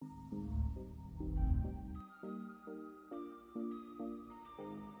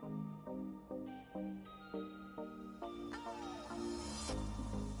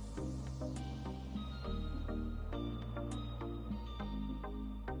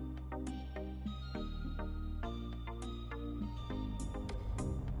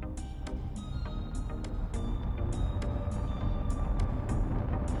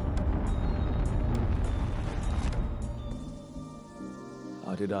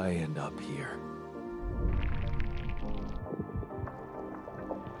did I end up here?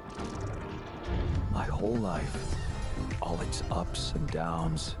 My whole life, all its ups and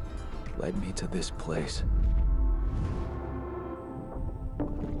downs, led me to this place.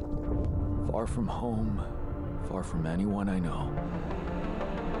 Far from home, far from anyone I know.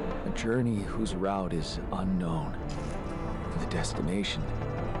 A journey whose route is unknown, and the destination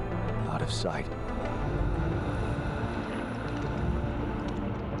out of sight.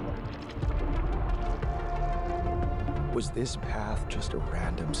 Was this path just a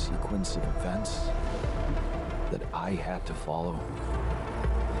random sequence of events that I had to follow?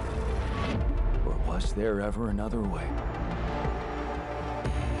 Or was there ever another way?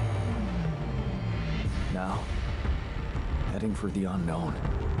 Now, heading for the unknown.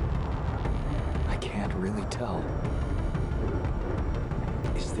 I can't really tell.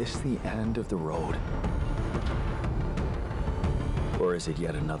 Is this the end of the road? Or is it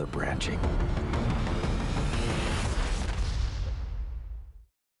yet another branching?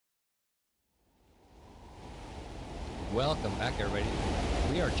 Welcome back, everybody.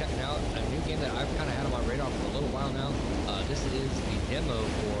 We are checking out a new game that I've kind of had on my radar for a little while now. This is the demo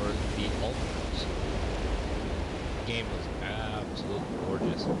for the Ultimates. The game was absolutely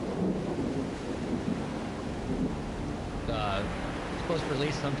gorgeous. It's supposed to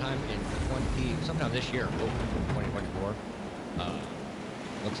release sometime sometime this year, 2024.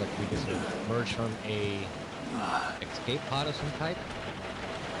 Looks like we just emerged from a escape pod of some type.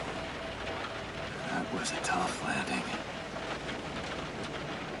 That was a tough landing.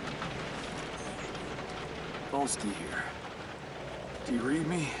 Volsky here. Do you read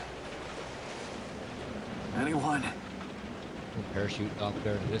me? Anyone? Parachute off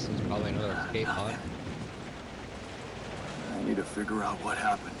there in the distance, probably another escape pod. I need to figure out what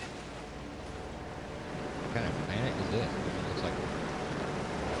happened. What kind of planet is this? It looks like...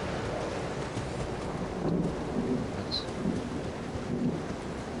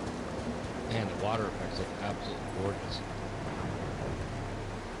 Man, the water effects look absolutely gorgeous.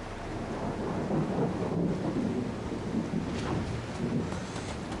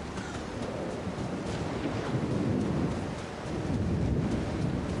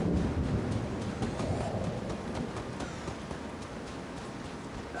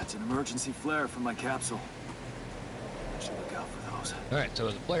 That's an emergency flare from my capsule. I should look out for those. Alright, so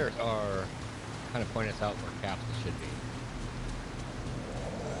the players are kind of pointing us out where capsules should be.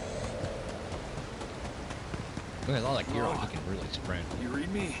 There's a lot of gear on, he can really sprint. You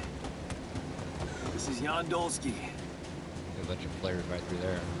read me? This is Jan Dolsky. A bunch of players right through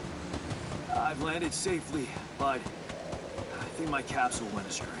there. I've landed safely, but I think my capsule went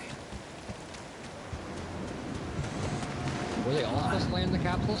astray. Were they all supposed to land in the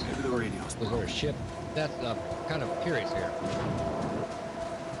capsules? Maybe the radio's Was there a ship? That's kind of curious here.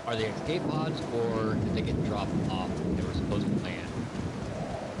 Are they escape pods, or did they get dropped off when they were supposed to land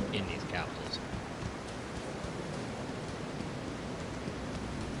in these capsules?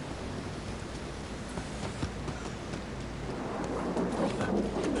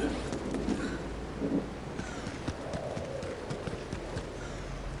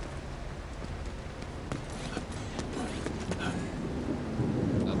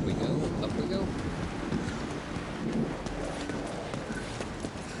 Up we go.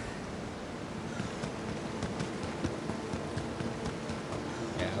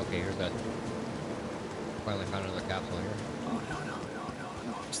 Yeah, okay, here's that. Finally found another capsule here. Oh,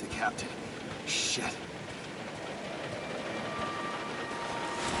 no, it's the captain. Shit.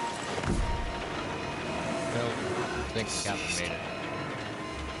 No, I think the captain made it.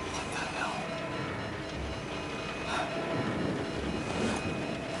 What the hell?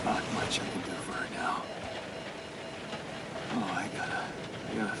 Not much I can do for her now. Oh, I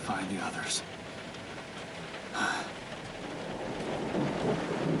gotta find the others.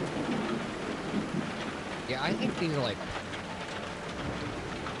 Yeah, I think these are like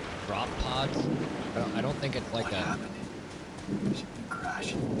drop pods. I don't think it's like What happened? Ship been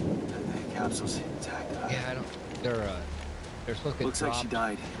crashed. The capsule's intact. Yeah, I don't. They're supposed to get Looks dropped. like she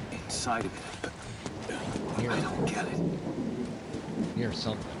died inside of it. Here. I don't get it. Near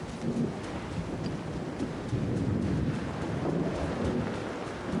something.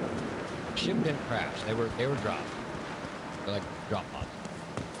 Ship didn't crash. They were dropped. They're like drop pods.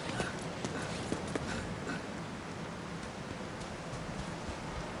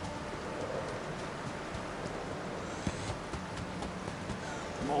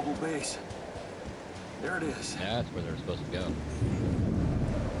 Mobile base. There it is. Yeah, that's where they're supposed to go.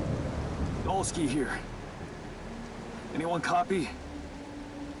 Dolsky here. Anyone copy?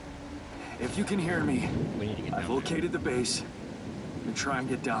 If you can hear me, We need to get I've down located the base. and try and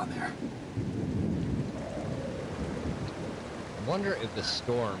get down there. I wonder if the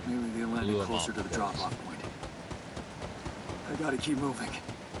storm Maybe they landed closer to the drop-off point. I gotta keep moving.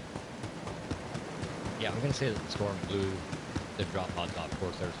 Yeah, I'm gonna say that the storm blew the drop pods off. Of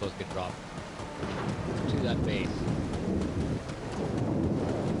course, they were supposed to get dropped to that base.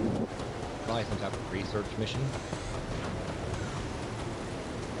 Probably some type of research mission.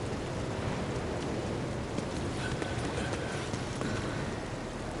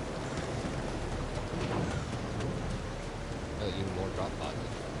 Oh, even more drop pods.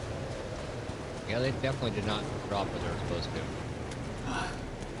 Yeah, they definitely did not drop what they were supposed to.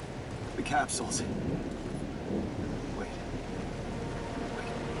 The capsules. Wait.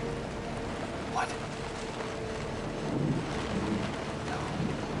 What? No.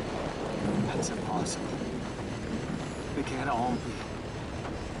 That's impossible. They can't all be.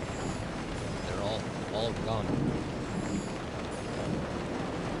 They're all gone.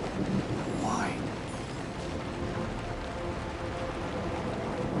 Why?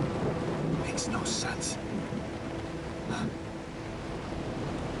 Makes no sense.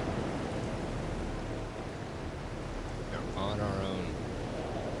 They're on our own.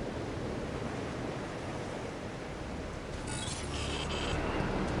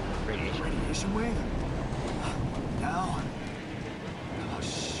 Radiation wave? Now? Oh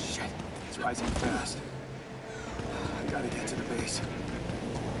shit. It's rising fast. I gotta get to the base.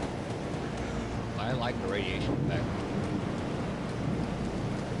 I like the radiation effect.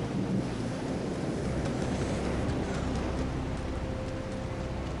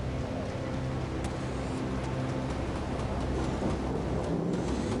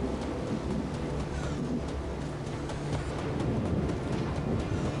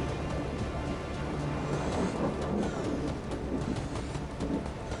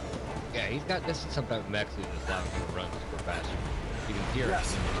 Yeah, he's got this is some type of mech suit that's allowing him to run super fast. You can hear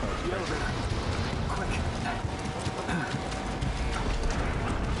Yes. it. The elevator. Quick.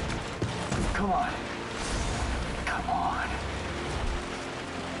 Come on. Come on.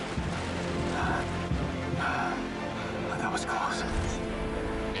 That was close.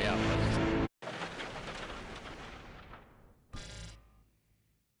 Yeah.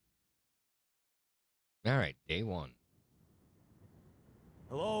 All right, day one.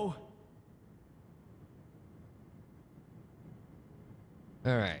 Hello?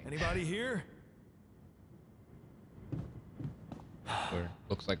 All right. Anybody here?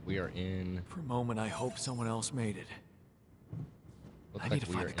 Looks like we are in. For a moment, I hope someone else made it. Looks I like need to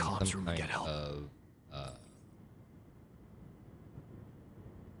we find are the in comms some room and kind get help. of.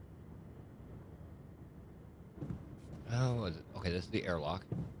 Oh, is it? Okay, this is the airlock.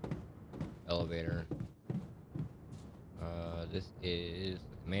 Elevator. This is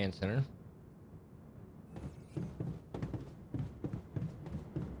the command center.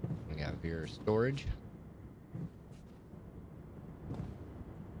 We have here storage.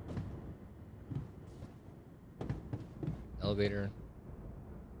 Elevator.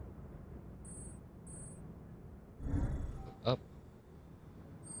 Up.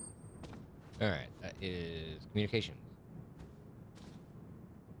 Alright, that is communications.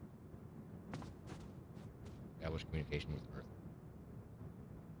 Establish communication with Earth.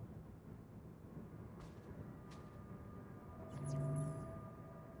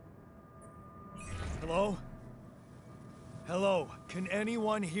 Hello? Hello? Can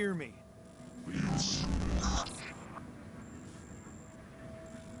anyone hear me?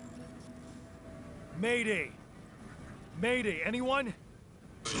 Mayday! Mayday, anyone?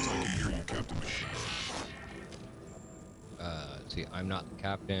 See, I'm not the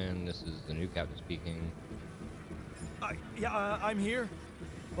captain. This is the new captain speaking. Yeah, I'm here.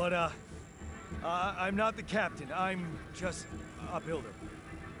 But, I'm not the captain. I'm just a builder.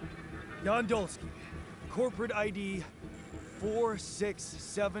 Jan Dolsky, corporate ID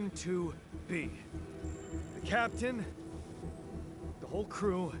 4672B. The captain, the whole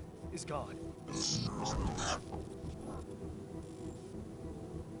crew is gone.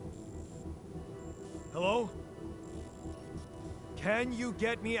 Hello? Can you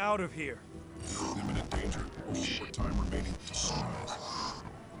get me out of here? Imminent danger. Short time remaining to sunrise.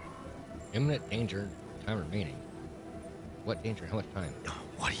 Imminent danger. Time remaining. What danger? How much time?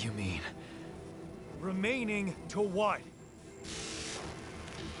 What do you mean? Remaining to what?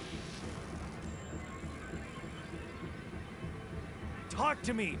 Talk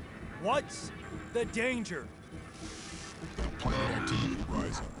to me! What's the danger? Planet activity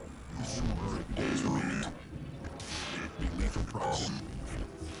rising. Days remaining. Be lethal problem.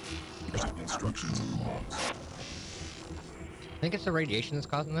 Instructions and laws. I think it's the radiation that's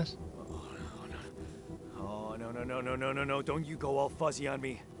causing this. Oh, no, No. Don't you go all fuzzy on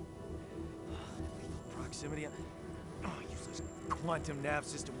me. Proximity. Oh, useless quantum nav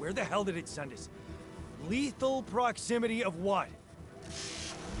system. Where the hell did it send us? Lethal proximity of what?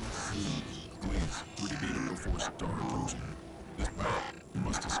 Please, 3 beta before star approaching. This battle, you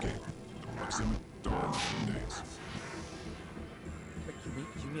must escape. Proximity star in 10 days.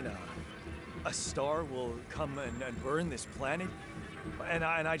 You mean a star will come and burn this planet? And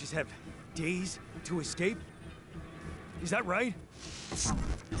I just have days to escape? Is that right?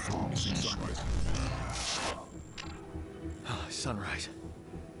 Affirmative. You see sunrise. Sunrise.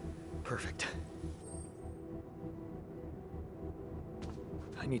 Perfect.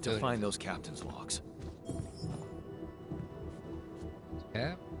 I need to find those captain's logs.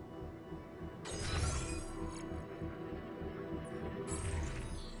 Cap.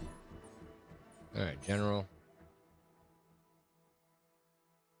 Alright, General.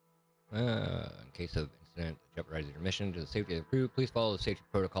 In case of incident that jeopardizes your mission to the safety of the crew, please follow the safety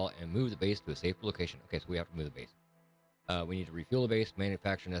protocol and move the base to a safe location. Okay, so we have to move the base. We need to refuel the base,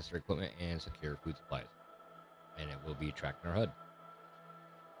 manufacture necessary equipment, and secure food supplies. And it will be tracked in our HUD.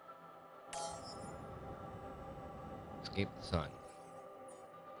 Escape the sun.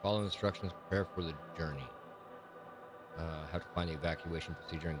 Follow instructions, prepare for the journey. Have to find the evacuation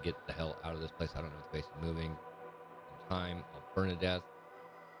procedure and get the hell out of this place. I don't know if the base is moving. In time, I'll burn to death.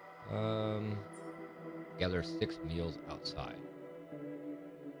 Gather 6 meals outside.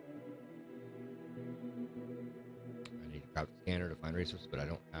 I need to craft a scanner to find resources, but I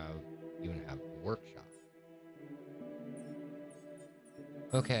don't even have a workshop.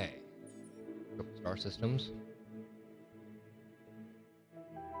 Okay. Triple star systems.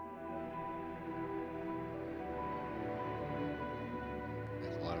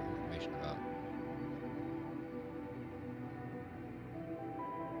 That's a lot of information about.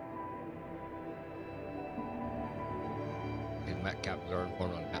 And Mac captains are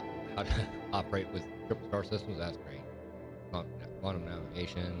informed on how to operate with triple star systems. That's great. Quantum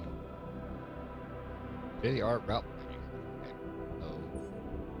navigation. State-of-the-art route planning. Okay. So,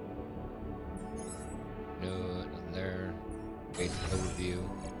 no, nothing there. Basic overview.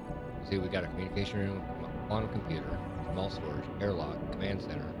 See, we got a communication room, quantum computer, small storage, airlock, command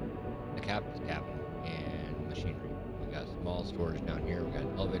center, the captain's cabin, and machinery. We got small storage down here. We got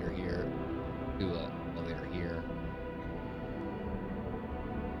an elevator here, elevator here.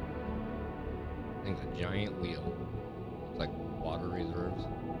 I think a giant wheel. Looks like water reserves.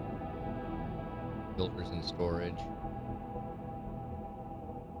 Filters and storage.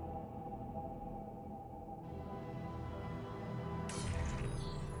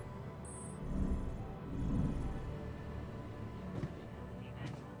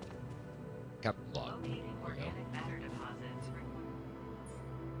 Captain's log. There we go.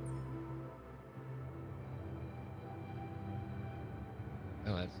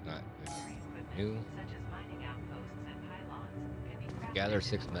 Oh, that's not good. New. Gather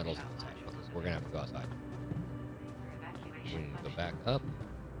 6 metals outside. Okay, so we're gonna have to go outside. We need to go back up.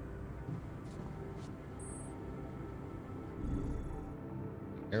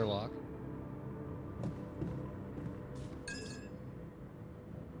 Airlock.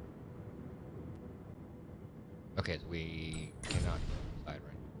 Okay, so we cannot go outside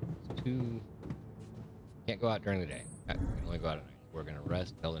right now. It's too... Can't go out during the day. We can only go out at night. We're gonna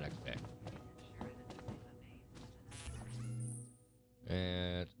rest till the next day.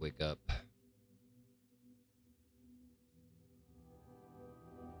 And let's wake up.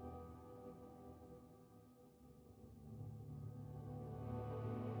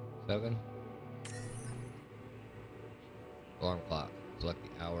 Seven. Alarm clock. Select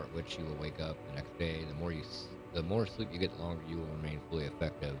the hour at which you will wake up the next day. The more sleep you get, the longer you will remain fully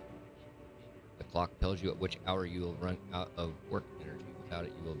effective. The clock tells you at which hour you will run out of work energy. Without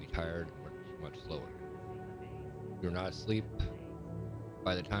it, you will be tired and work much slower. If you're not asleep,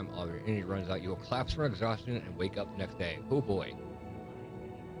 by the time all of your energy runs out, you will collapse from exhaustion and wake up the next day. Oh boy.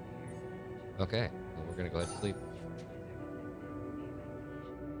 Okay, well, we're gonna go ahead and sleep.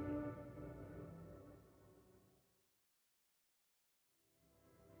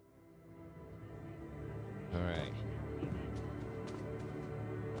 Alright.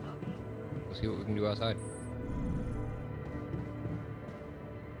 Let's see what we can do outside.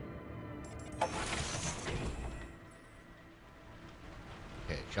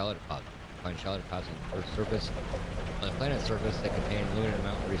 Okay, shallow deposit. Find shallow deposits on the Earth's surface. On the planet's surface, they contain a limited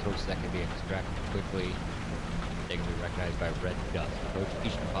amount of resources that can be extracted quickly. They can be recognized by red dust. Approach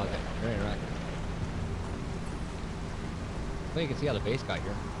each deposit. Very interactive. Well, you can see how the base got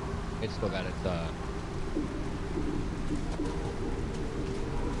here. It's still got its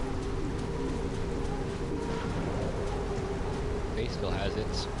base still has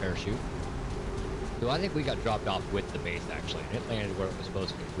its parachute. So I think we got dropped off with the base, actually, and it landed where it was supposed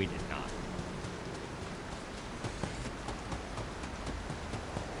to. We did not.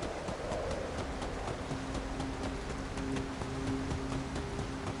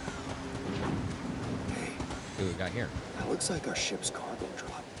 Hey, What do we got here? that looks like our ship's cargo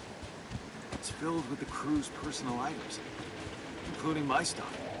drop. It's filled with the crew's personal items, including my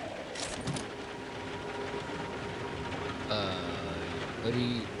stuff.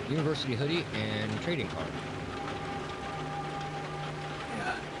 Hoodie, university hoodie, and trading card.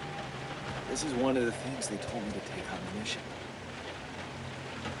 Yeah. This is one of the things they told me to take on the mission.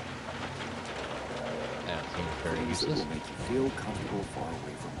 That seems very Things that useless. will make you feel comfortable far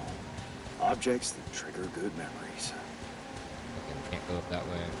away from home. Objects that trigger good memories. Okay, we can't go up that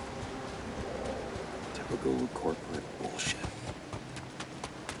way. Typical corporate bullshit.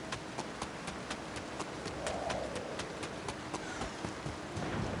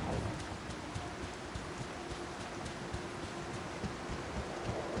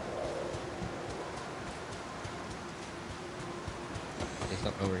 Is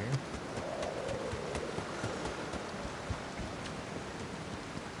something over here?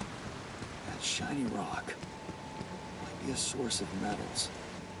 That shiny rock might be a source of metals.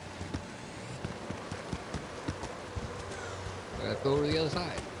 We gotta go over to the other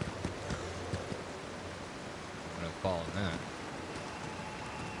side. I'm gonna follow that.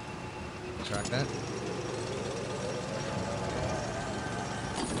 Track that.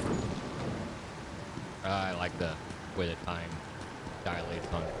 I like the way the time dilates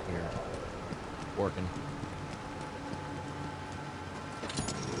on here. Working.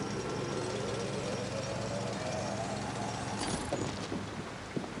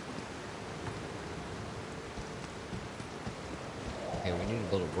 Okay, we need to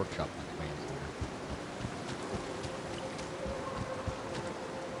build a workshop with plans here.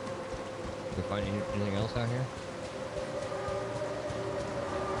 Can we find anything else out here?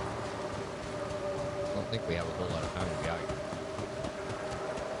 I don't think we have a whole lot of time to be out here.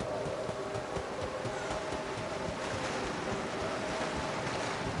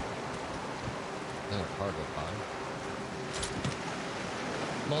 Another cargo pod.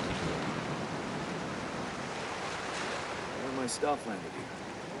 Multi-tool. Where my stuff landed here.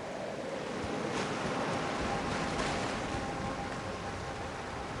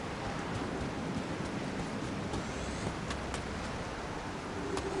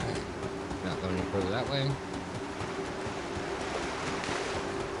 Not going any further that way.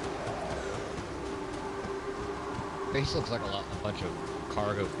 Base looks like a bunch of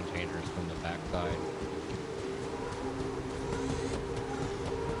cargo containers from the backside.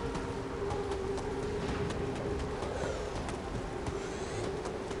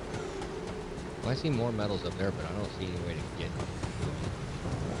 Well, I see more metals up there, but I don't see any way to get to them.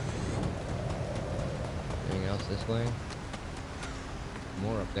 Anything else this way?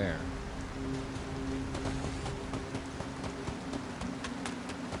 More up there.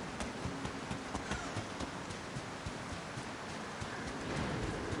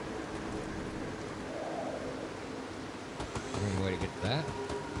 Any way to get to that?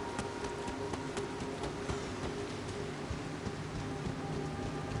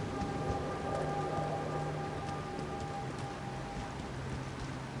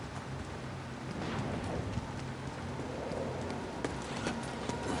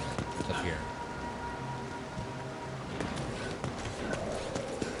 It's up here.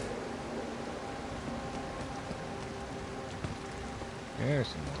 There's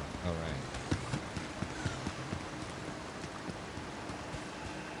some more. All right.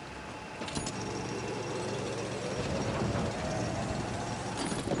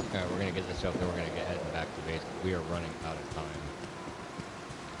 Alright, we're gonna get this up, then we're gonna get heading back to base. We are running out of time.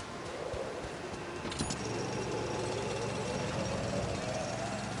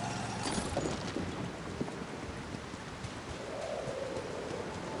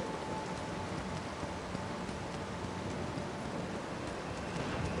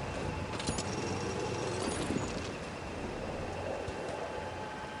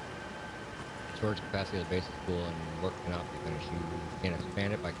 Storage capacity of the base is cool and work cannot be finished. You can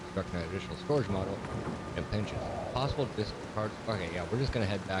expand it by constructing an additional storage model and pinches. Possible discards. Okay, yeah, we're just gonna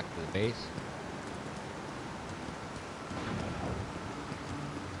head back to the base.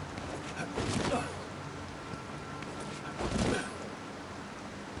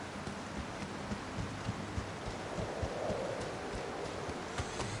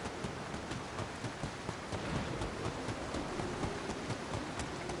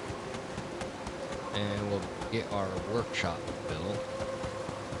 And we'll get our workshop built.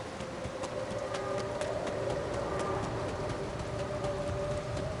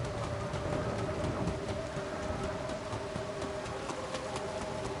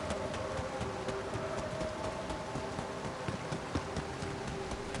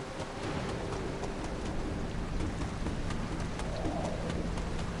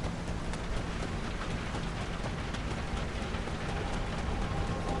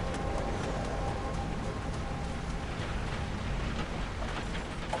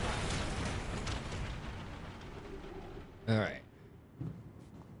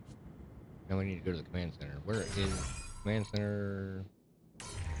 Now we need to go to the command center. Where is command center?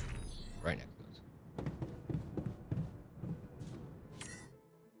 Right next to us.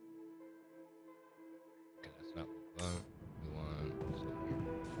 Okay, that's not what we want. We want this over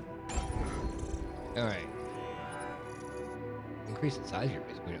here. Alright. Increase the size of your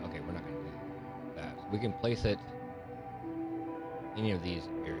base. Okay, we're not going to do that. So we can place it any of these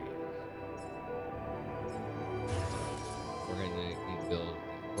areas. We're going to need to build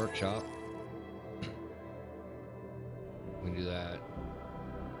a workshop. We can do that.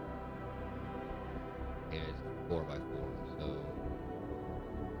 Okay, it's 4x4, so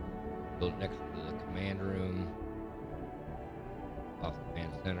build it next to the command room, off the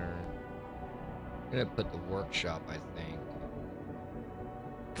command center. I'm gonna put the workshop, I think.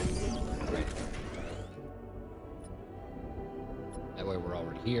 Right. That way we're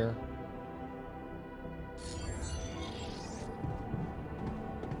already here.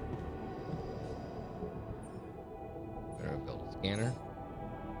 We're gonna build a scanner.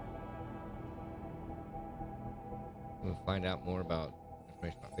 We'll find out more about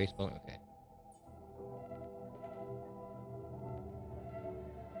information about base building. Okay.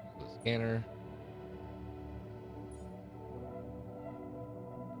 So the scanner.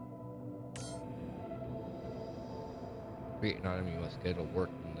 Create an item you must schedule work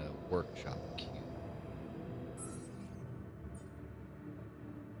in the workshop queue.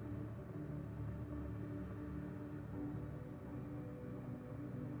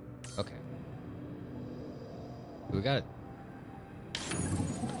 Okay. So we got it.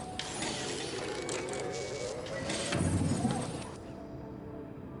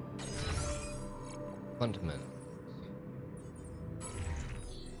 Fundamental.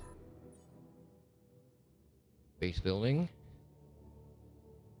 Base building.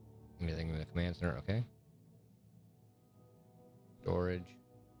 Anything in the command center, okay. Storage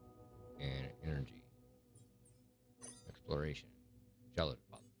and energy. Exploration. Shallow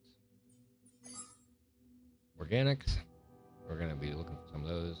deposits. Organics. We're gonna be looking for some of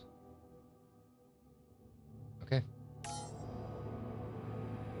those. Okay.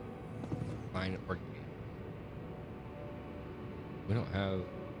 Find organic. We don't have.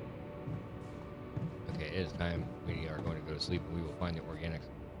 Okay, it is time. We are going to go to sleep and we will find the organics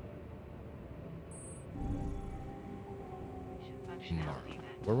tomorrow.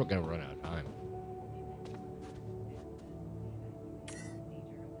 We're going to run out of time.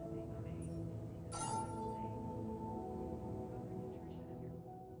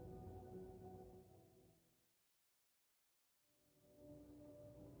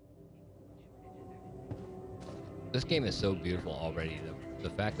 This game is so beautiful already. The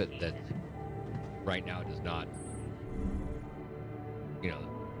fact that right now it does not, you know,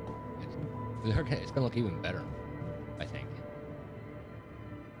 it's gonna look even better, I think.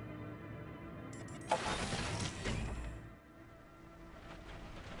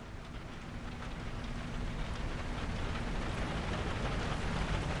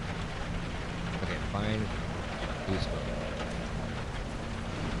 Okay, fine. Blue smoke.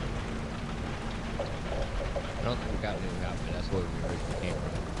 I don't think we got anything out, but that's where we originally came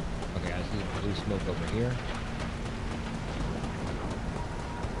from. Okay, I see blue smoke over here.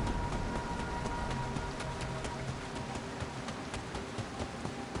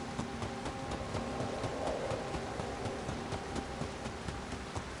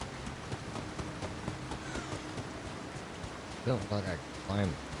 I don't feel like I can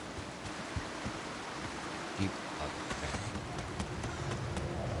climb deep up there.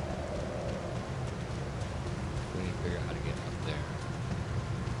 We need to figure out how to get up there.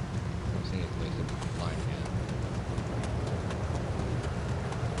 I don't see any place that we can climb yet.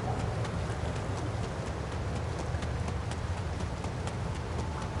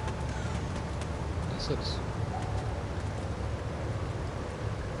 This looks...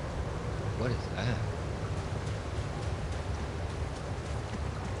 What is that?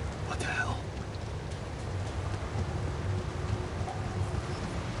 What the hell?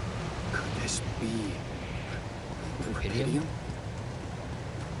 Could this be Rubidium?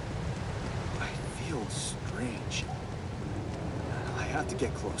 I feel strange. I have to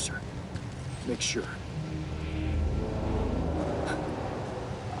get closer. Make sure.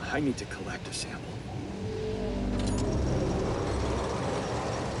 I need to collect a sample.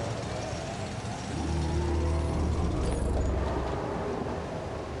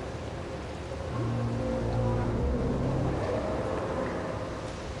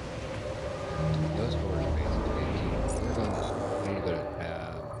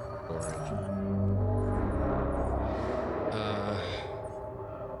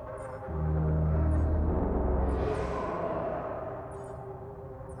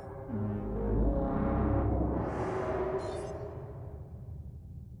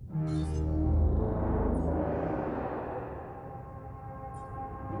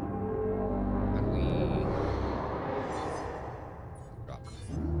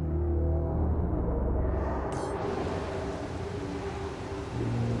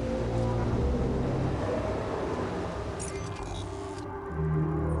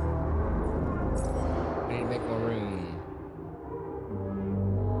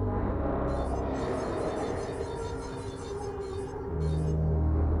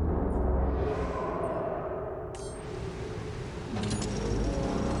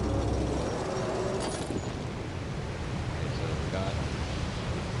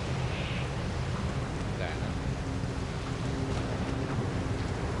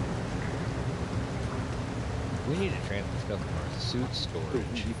 We need to transfer stuff from our suit storage.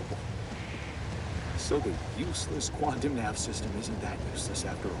 Unbelievable. So the useless quantum nav system isn't that useless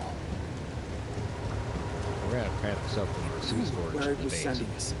after all. We're gonna transfer stuff from our suit storage Where to it the was base. sending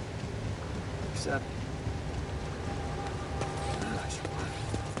us. Except... Nice one.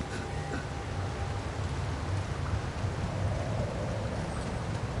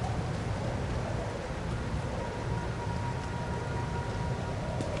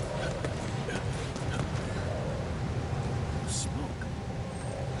 Smoke.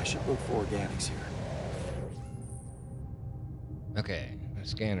 I should look for organics here. Okay, a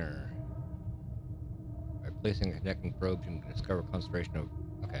scanner. By placing a connecting probe, you can discover concentration of.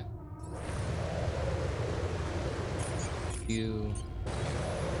 Okay. You.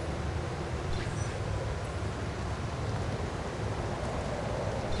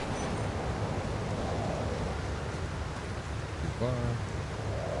 Too far.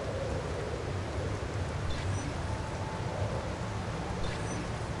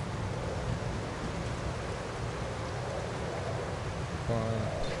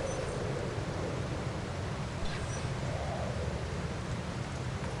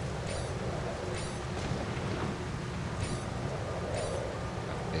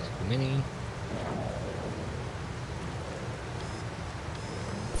 Basic mini.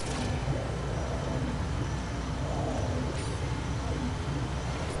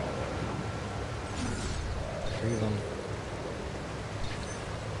 Retrieve them.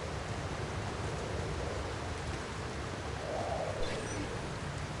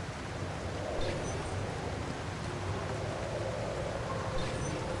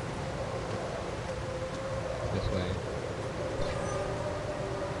 This way.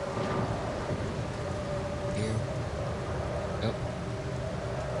 Here. Yep.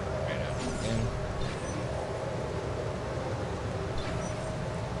 Ran out again.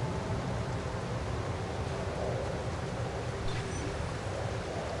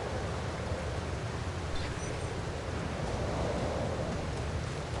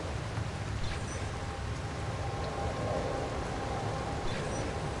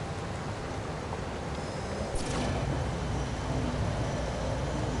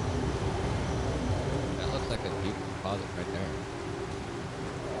 That looks like a deep deposit right there.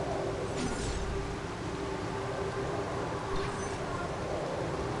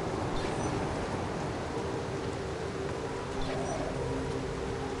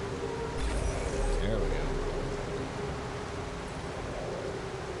 There we go.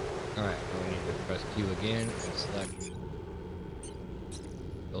 Alright, now we need to press Q again and select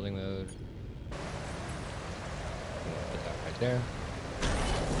building mode. Put that right there.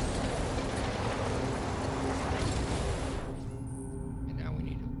 And now we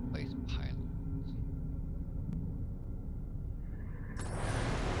need to place pilots.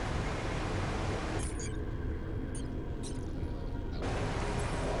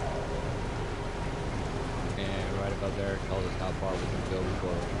 And right above there, it tells us how far we can go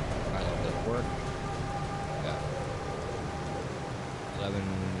before pilot does work. Yeah. 11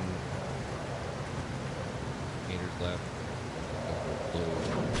 meters left. Blue.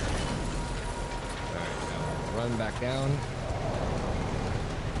 Alright, now we'll run back down.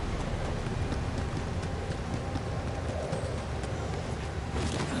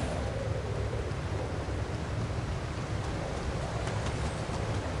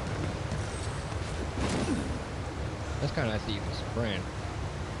 That's kind of nice that you can sprint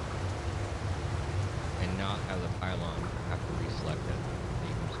and not have the pylon have to reselect it.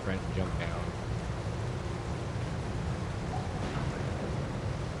 You can sprint and jump down.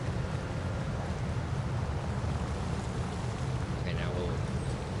 Okay, now we'll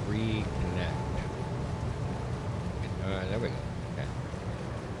reconnect. There we go. Okay.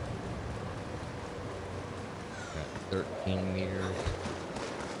 Got 13 meters.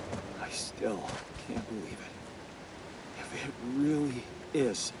 I still can't believe it. If it really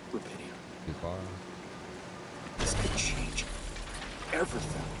is rubidium, Too far. this could change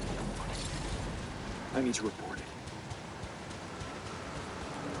everything. I need to report it.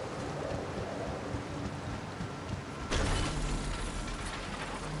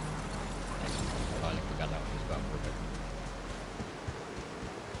 Oh, I think we got that one just about perfect.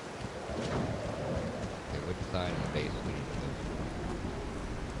 Okay, which side of the base we need to move?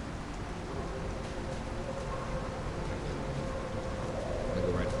 I'm gonna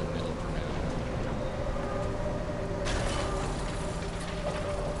go right to the middle for now.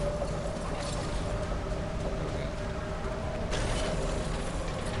 There we go.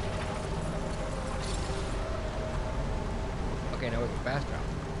 Okay, now we can fast travel.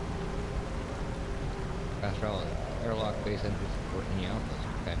 Fast travel and airlock base engines support any outputs.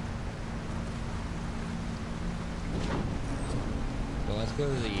 Okay. So let's go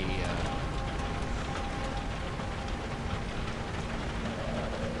to the,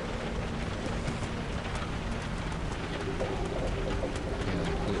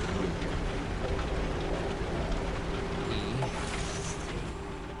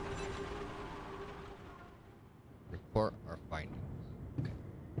 report our findings. Okay.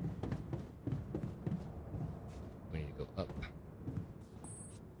 We need to go up.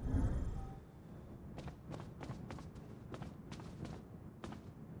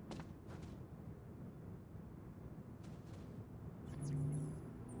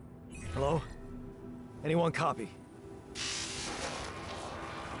 Hello? Anyone copy?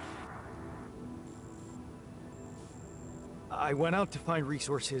 I went out to find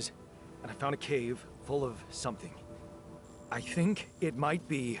resources, and I found a cave full of something. I think it might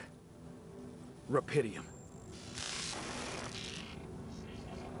be rupidium.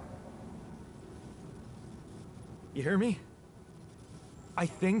 You hear me? I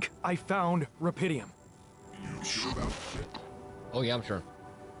think I found rupidium. You sure about it? Oh yeah, I'm sure.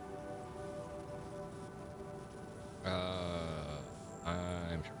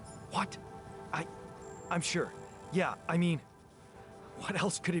 I'm sure. What? I'm sure. Yeah, I mean, what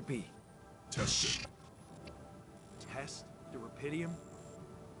else could it be? Test it. Test the rupidium?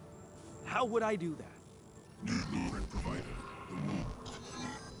 How would I do that? New blueprint provided.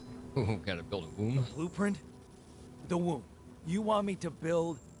 The womb. Gotta build a womb. Blueprint? The womb. You want me to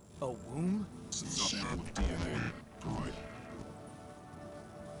build a womb? Sample of DNA provided.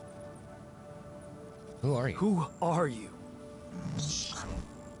 Who are you? Who are you?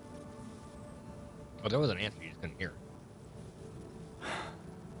 Oh, there was an answer, you just couldn't hear it.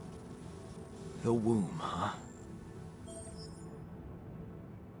 The womb, huh?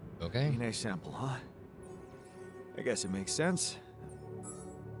 Okay. DNA sample, huh? I guess it makes sense.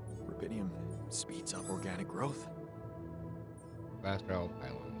 Rupidium speeds up organic growth. Fast route,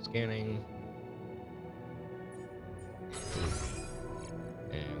 pylon scanning.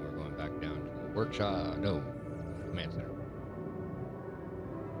 And we're going back down to the workshop. No, command center.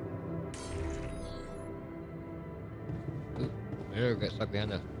 Ooh, there, got stuck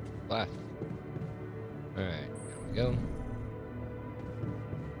behind the glass. Alright, there we go.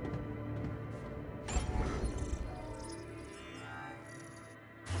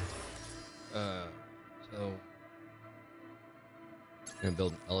 So I'm gonna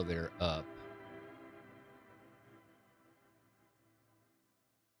build an elevator up.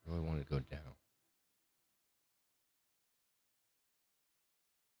 I really want to go down.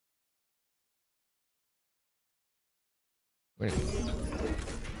 We're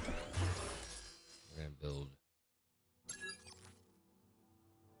gonna build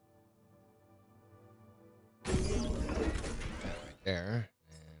that right there,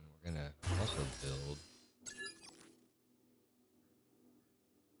 and we're gonna also build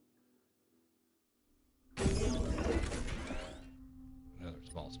another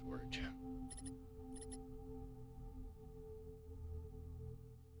small storage.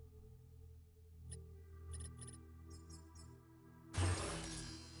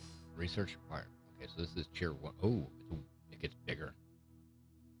 Research required. Okay, so this is tier 1. Oh, it gets bigger.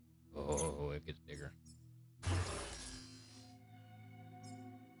 Oh, it gets bigger.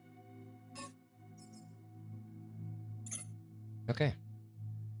 Okay.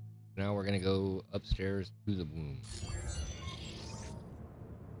 Now we're gonna go upstairs to the womb.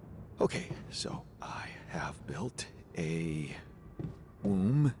 Okay, so I have built a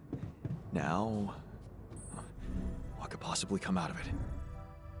womb. Now, what could possibly come out of it?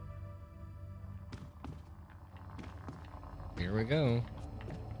 Here we go.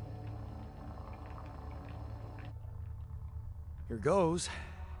 Here goes.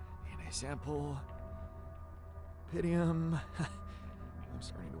 DNA sample. Rupidium. I'm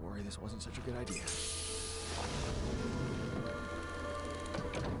starting to worry this wasn't such a good idea.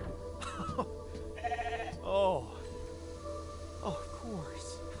 Oh. Oh, of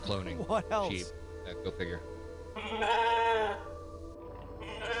course. Cloning. What else? Sheep. Go figure.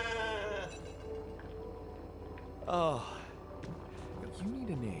 Oh. You need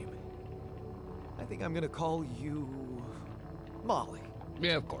a name. I think I'm gonna call you Molly.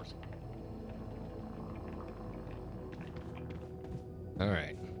 Yeah, of course. All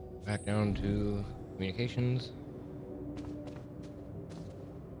right. Back down to communications.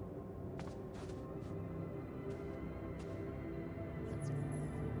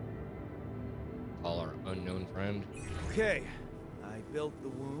 Call our unknown friend. Okay. I built the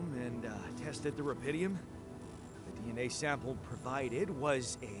womb and tested the rupidium. The DNA sample provided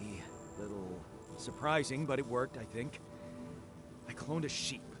was a little surprising, but it worked, I think. I cloned a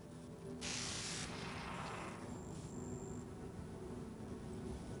sheep.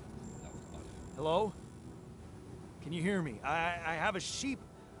 Hello? Can you hear me? I have a sheep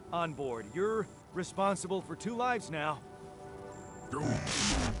on board. You're responsible for 2 lives now. Go.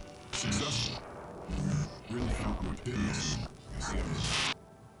 Successful. Really found what hit us. Museums.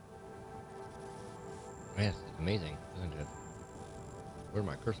 Yes, it's amazing, isn't it? Where'd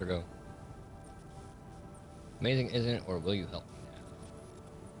my cursor go? Amazing, isn't it? Or will you help me now?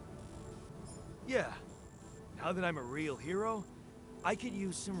 Yeah. Now that I'm a real hero, I could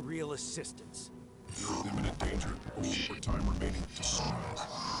use some real assistance. You're in imminent danger. Only short time remaining to sunrise.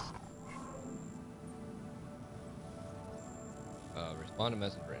 Respond to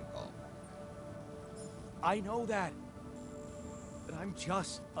messenger and call. I know that. But I'm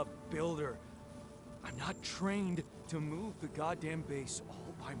just a builder. I'm not trained to move the goddamn base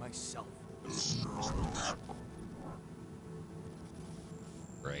all by myself.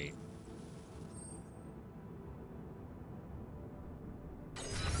 Great.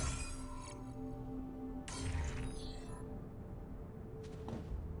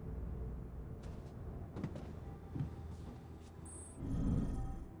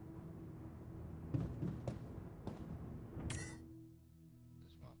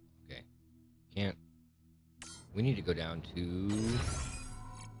 Okay. Can't. We need to go down to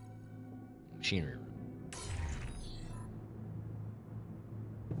machinery room.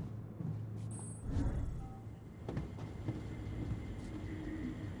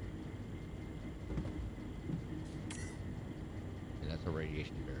 Okay, that's a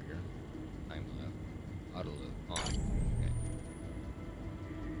radiation barrier. Time left. Auto load on. Okay.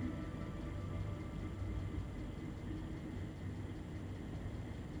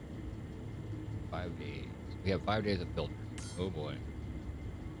 Five days. We have 5 days of filters. Oh boy.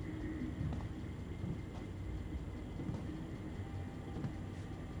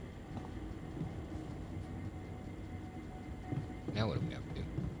 Now what do we have to do?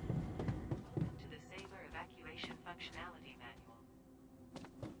 To the Saber Evacuation Functionality Manual.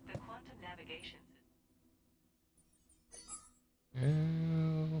 The quantum navigation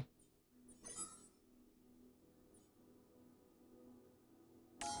system.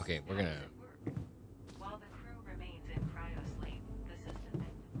 Okay, we're gonna. While the crew remains in cryosleep, the system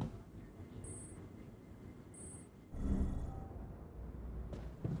may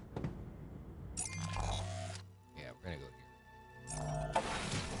Yeah, we're gonna go here.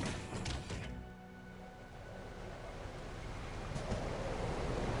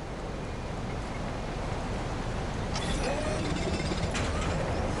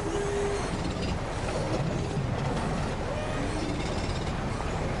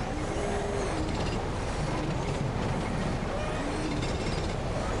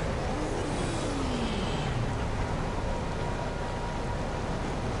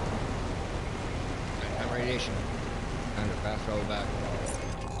 Nighttime radiation. Time to fast travel back.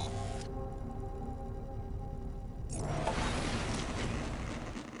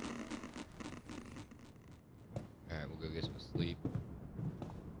 Alright, we'll go get some sleep.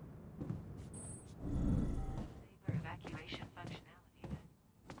 Saber Evacuation Functionality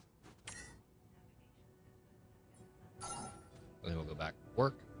Manual. Then we'll go back to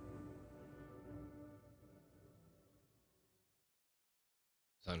work.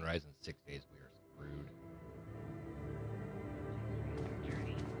 Sunrise in 6 days, we are screwed.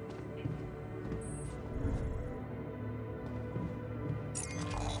 Journey.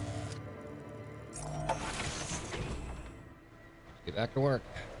 Let's get back to work.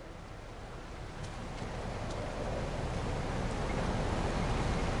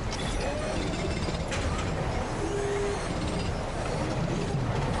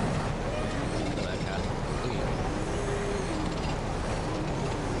 That task is complete.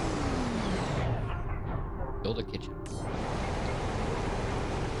 Build a kitchen.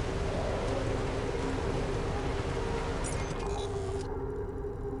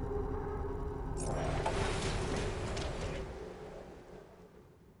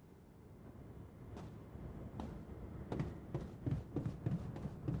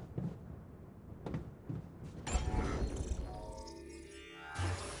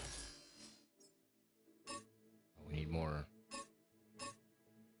 We need more.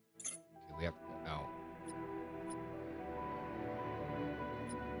 Okay, we have to go out.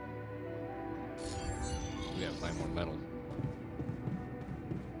 We gotta find more metals.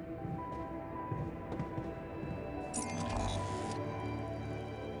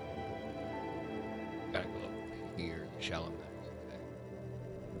 Gotta go up here, the shallow metals. Okay.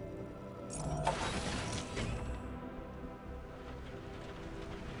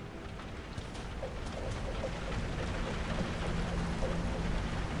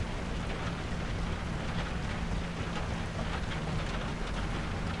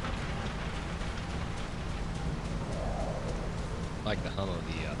 like the hum of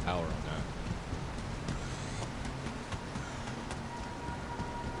the power on that.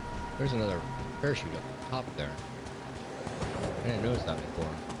 There's another parachute up top there. I didn't notice that before.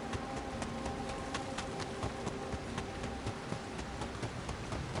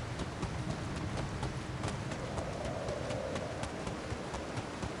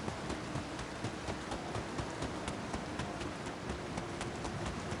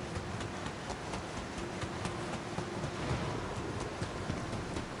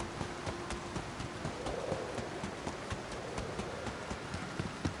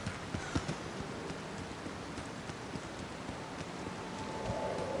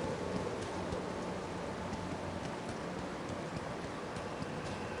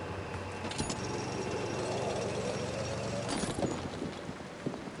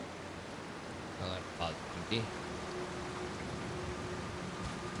 Empty.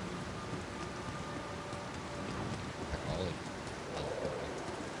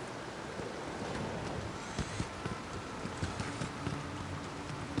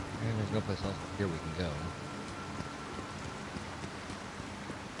 And there's no place else here we can go.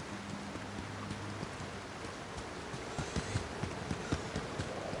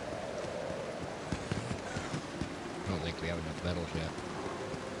 I don't think we have enough metals yet.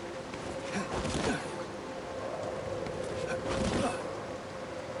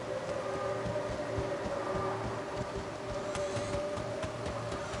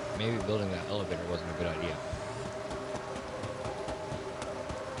 Maybe building that elevator wasn't a good idea.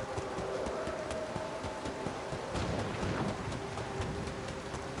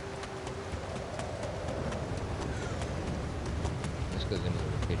 This goes into the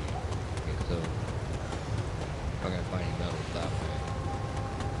kitchen. Okay, so I'm not gonna find any metals that way.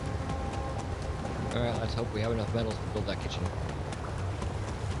 Alright, let's hope we have enough metals to build that kitchen.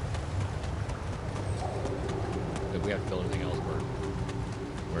 If we have to build anything else,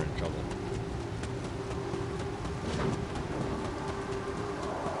 we're in trouble.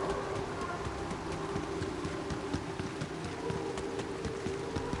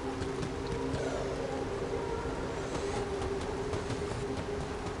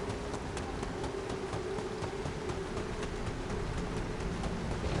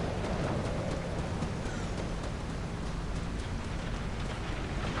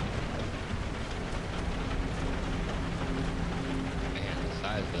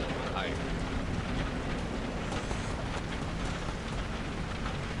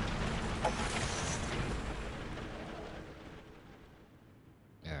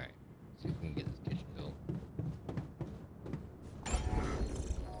 Alright, see if we can get this kitchen built.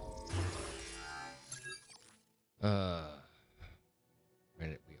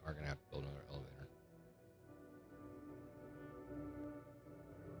 We are gonna have to build another elevator.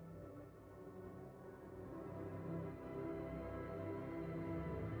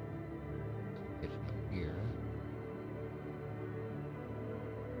 Kitchen up here.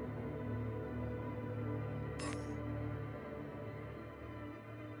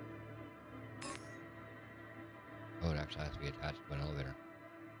 Oh, it actually has to be attached to an elevator.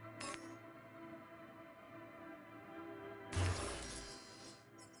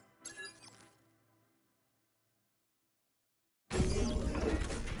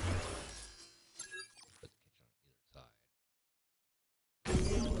 Put the kitchen on either side.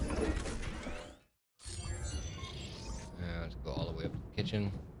 Now let's go all the way up to the kitchen.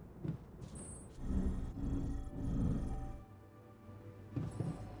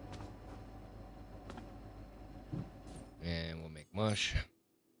 And we'll make mush.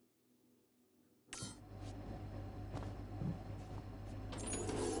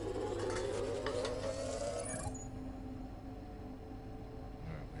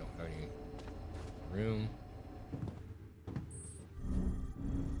 Alright, we don't have any room.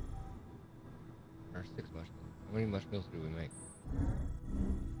 Our 6 mush meals. How many mush meals do we make?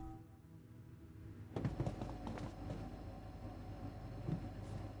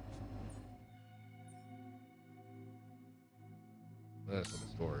 Let's look at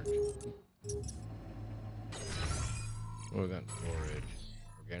storage. What do we got in storage?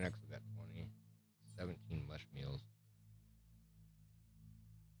 Organics, we got 20. 17 mush meals.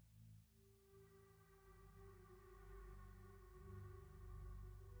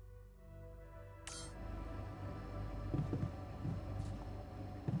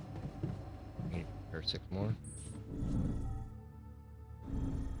 We need to prepare 6 more.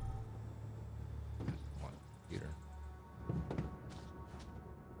 That's one computer.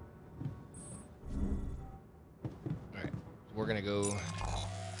 Alright, so we're gonna go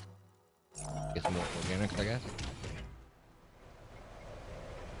get some more organics, I guess.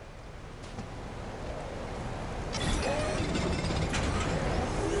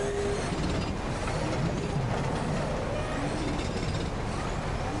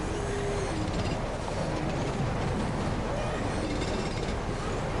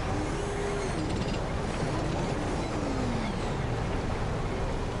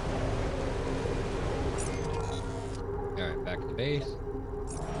 back to the base.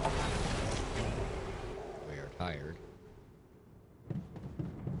 We are tired.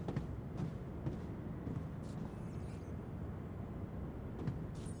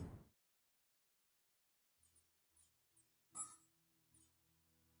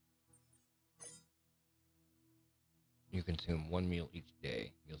 You consume 1 meal each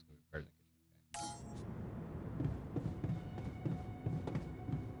day. Meals can be prepared in the kitchen.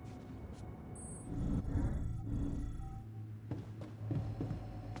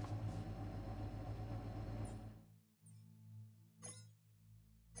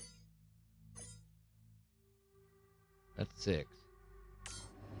 That's 6.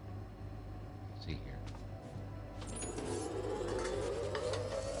 Let's see here.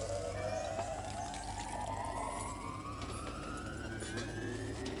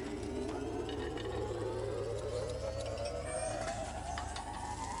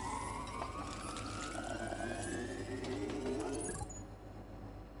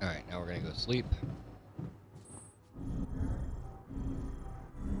 Alright, now we're gonna go sleep.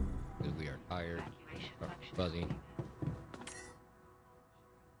 Because we are tired. Start fuzzy.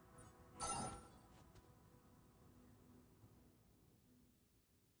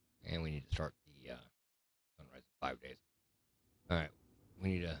 And we need to start the sunrise in 5 days. Alright, we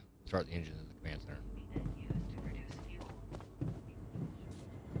need to start the engines at the command center. Used to produce fuel.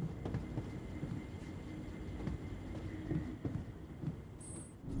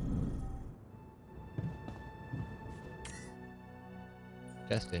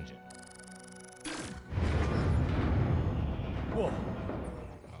 Test engine. Whoa. Oh,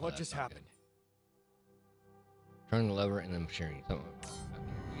 What that's just not happened? good. Turn the lever and the machinery. Something.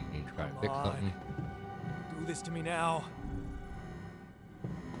 We need to try to fix Come on. something. Do this to me now.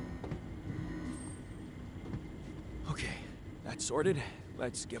 Okay, that's sorted.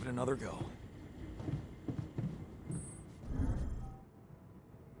 Let's give it another go.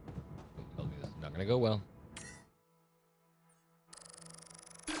 Don't tell me this is not gonna go well.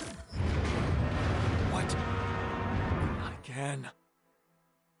 What? Not again.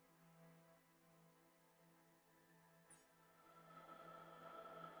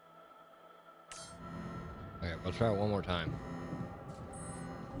 Okay, let's try it one more time.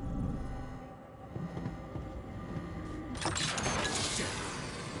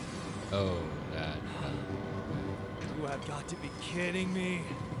 Oh, that. You have got to be kidding me.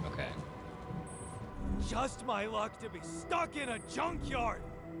 Okay. Just my luck to be stuck in a junkyard.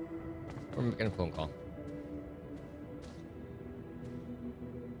 We're making a phone call.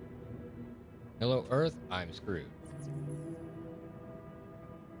 Hello, Earth. I'm screwed.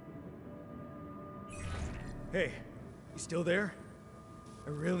 Hey, you still there? I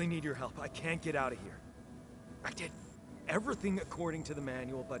really need your help. I can't get out of here. I did everything according to the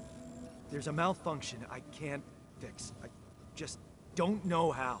manual, but there's a malfunction I can't fix. I just don't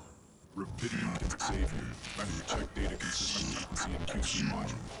know how. Rapidity can save you. Better check data consistency and QC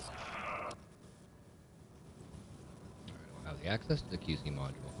module. I don't have the access to the QC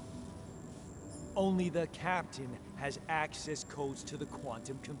module. Only the captain has access codes to the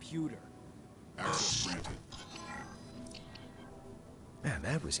quantum computer. Access granted. Man,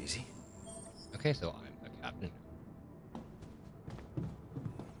 that was easy. Okay, so I'm the captain.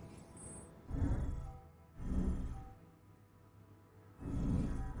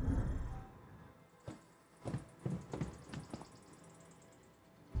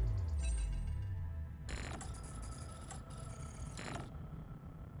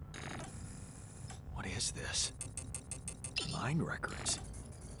 What is this? Mine records.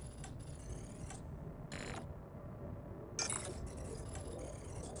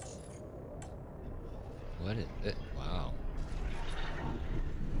 What is it? Wow.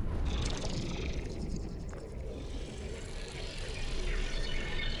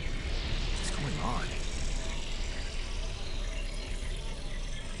 What's going on?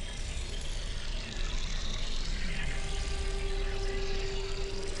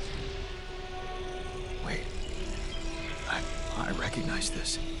 Wait. I recognize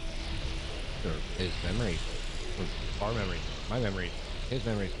this. Or his memories. Or our memories. My memories. His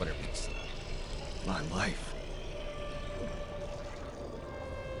memories, whatever. It's my life.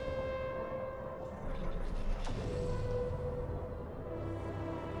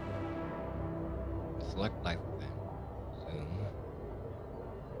 Select life event. Zoom.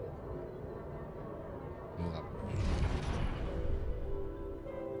 New opportunity.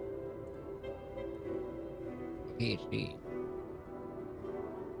 PhD.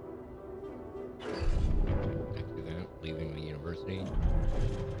 Next event, leaving the university.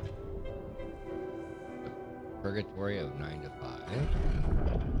 Purgatory of 9 to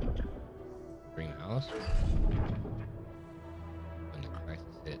 5. Dream house.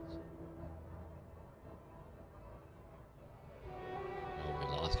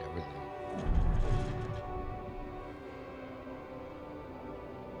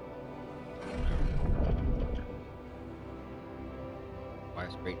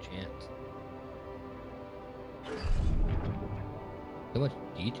 last great chance. So much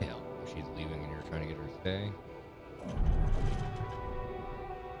detail. She's leaving and you're trying to get her to stay.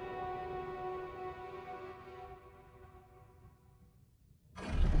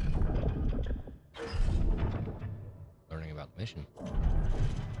 Learning about the mission.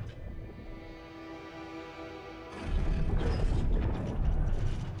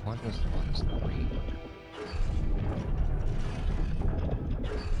 Quantum slots 3.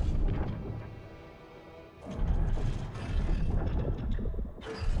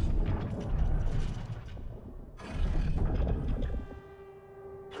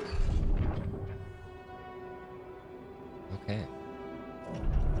 Okay.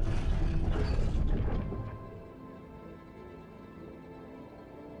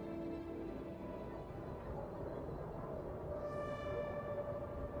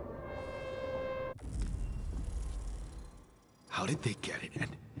 How did they get it,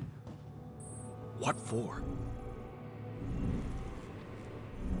 and what for?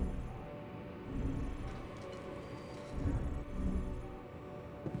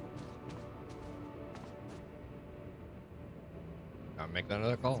 I'll make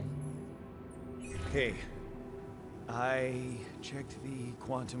another call. Hey, I checked the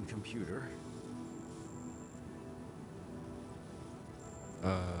quantum computer.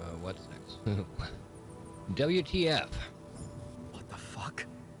 What's next? WTF? What the fuck?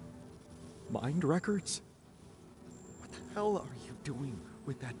 Mind records? What the hell are you doing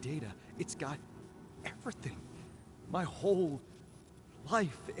with that data? It's got everything. My whole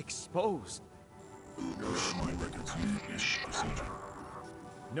life exposed. Mind records use procedure.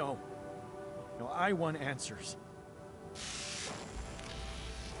 No. No, I want answers.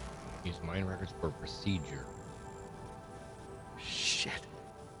 Use mine records for procedure. Shit.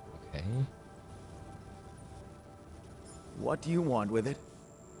 Okay. What do you want with it?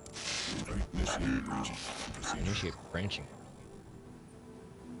 Initiate branching. Procedure. Initiate branching.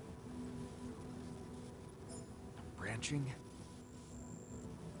 Branching?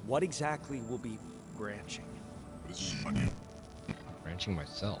 What exactly will be branching? This is my name. Branching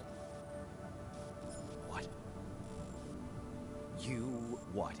myself. What? You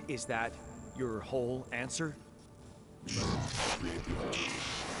what? Is that your whole answer? Create the altar.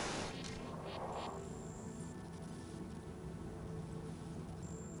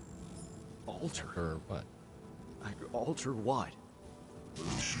 Alter? Or what? Alter what?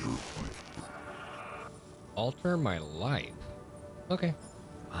 Sure, like, Alter my life. Okay.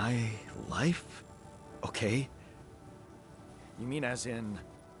 My life? Okay. You mean as in...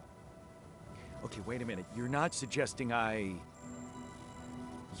 Okay, wait a minute. You're not suggesting I...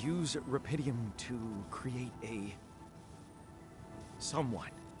 use Rapidium to create a... someone.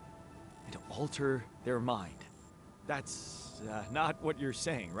 And to alter their mind. That's not what you're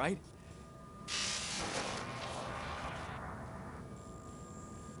saying, right?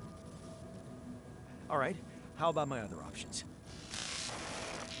 All right. How about my other options?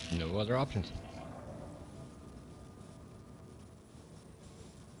 No other options.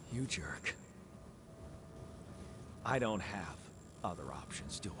 You jerk. I don't have other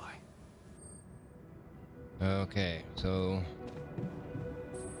options, do I? Okay, so...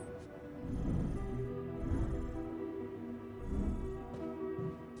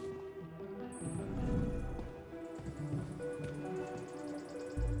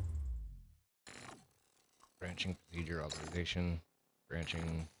 Branching procedure authorization.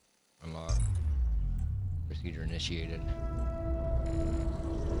 Branching unlock. Procedure initiated.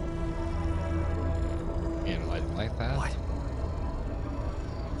 Analyze life path. What?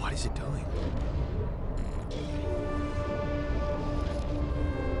 What is it doing?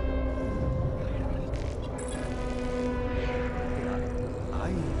 I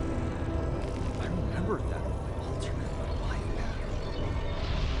remember that alternate life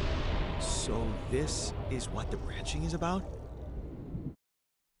path. So this is what the branching is about?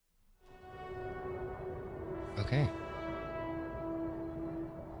 Okay.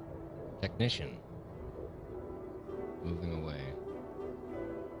 Technician. Moving away.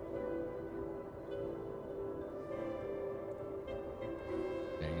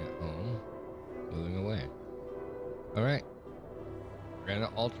 Staying at home. Moving away. Alright. We're gonna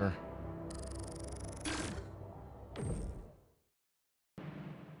alter.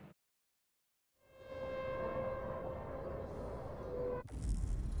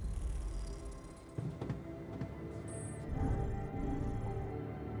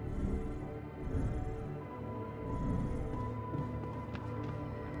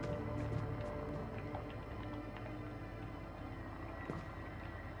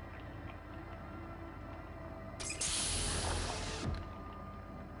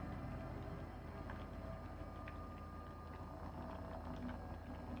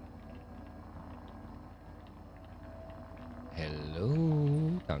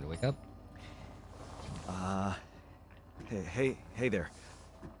 Time to wake up. Hey there.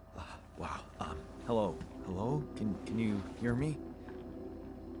 Wow. Hello. Hello? Can you hear me?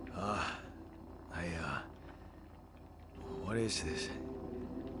 What is this?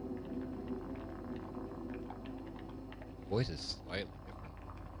 Voice is slightly different.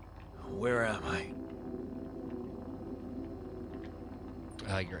 Where am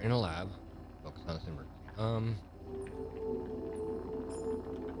I? You're in a lab. Focus on this emergency.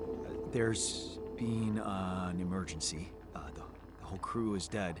 There's been an emergency. The whole crew is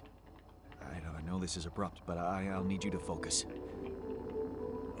dead. I know this is abrupt, but I'll need you to focus.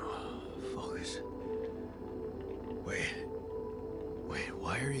 Focus. Wait,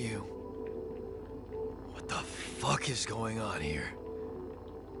 why are you... What the fuck is going on here?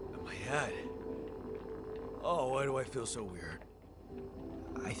 My head. Oh, why do I feel so weird?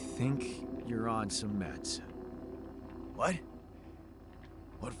 I think you're on some meds. What?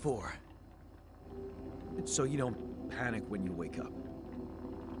 What for? So you don't panic when you wake up.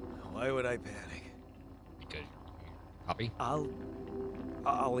 Why would I panic? Because you copy.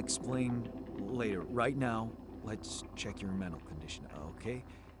 I'll explain later. Right now, let's check your mental condition, okay?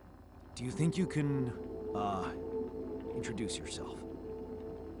 Do you think you can, introduce yourself?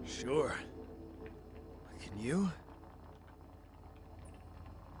 Sure. Can you?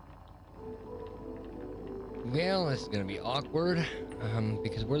 Well, this is gonna be awkward,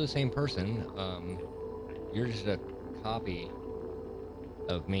 because we're the same person. You're just a copy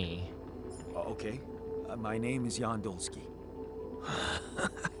of me. Okay. My name is Jan Dolsky.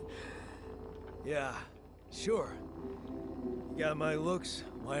 Yeah, sure. You got my looks,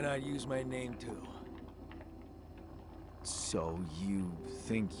 why not use my name too? So you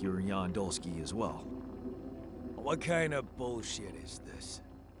think you're Jan Dolsky as well? What kind of bullshit is this?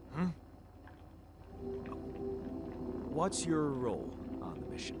 Hmm? What's your role on the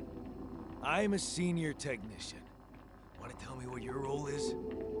mission? I'm a senior technician. Want to tell me what your role is?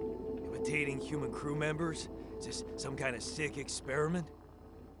 Imitating human crew members? Is this some kind of sick experiment?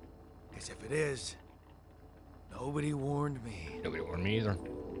 Because if it is, nobody warned me. Nobody warned me either.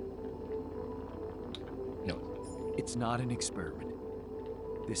 No. It's not an experiment.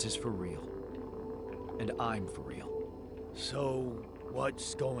 This is for real. And I'm for real. So,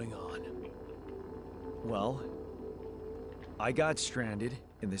 what's going on? Well, I got stranded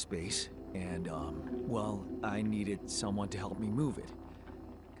in this base, and, well, I needed someone to help me move it.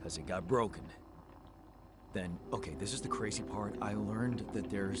 Because it got broken. Then, okay, this is the crazy part. I learned that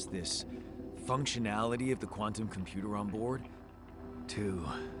there's this functionality of the quantum computer on board to,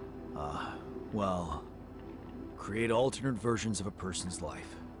 well, create alternate versions of a person's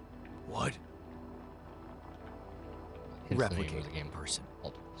life. What? Hence the name of Replicate the a game. person,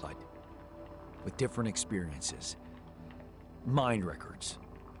 Ultimate. but with different experiences. Mind records.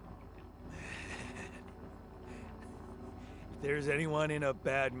 If there's anyone in a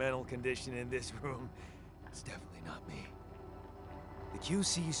bad mental condition in this room, it's definitely not me. The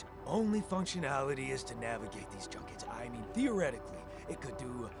QC's only functionality is to navigate these junkets. I mean, theoretically, it could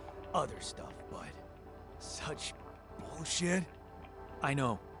do other stuff, but such bullshit? I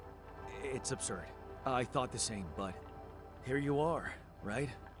know. It's absurd. I thought the same, but here you are, right?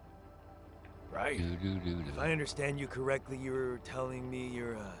 Right. If I understand you correctly, you're telling me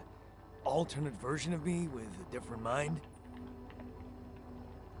you're a alternate version of me with a different mind?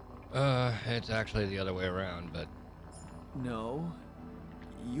 It's actually the other way around, but No.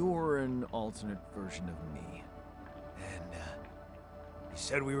 You're an alternate version of me. And, you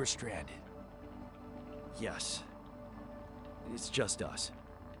said we were stranded. Yes. It's just us.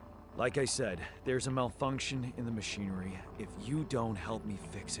 Like I said, there's a malfunction in the machinery. If you don't help me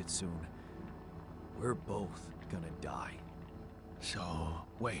fix it soon, we're both gonna die. So,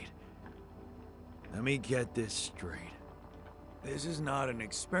 wait. Let me get this straight. This is not an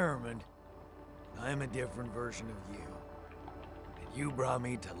experiment. I'm a different version of you. And you brought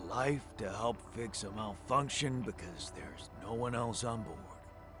me to life to help fix a malfunction because there's no one else on board.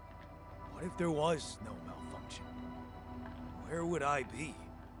 What if there was no malfunction? Where would I be?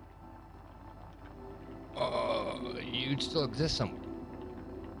 you'd still exist somewhere.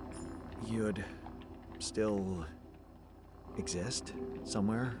 You'd still exist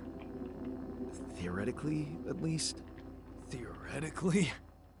somewhere? Theoretically, at least? Theoretically?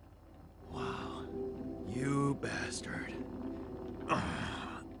 Wow. You bastard.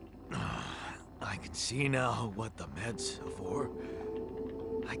 I can see now what the meds are for.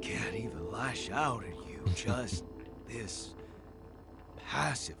 I can't even lash out at you, just this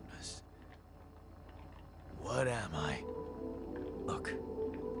passiveness. What am I? Look,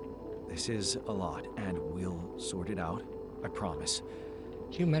 this is a lot, and we'll sort it out, I promise.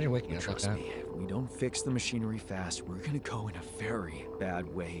 Can you imagine waking up like Trust that? me, if we don't fix the machinery fast, we're gonna go in a very bad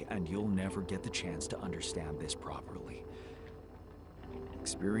way, and you'll never get the chance to understand this properly.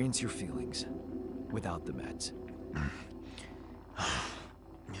 Experience your feelings without the meds.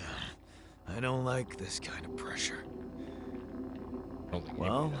 I don't like this kind of pressure. I don't think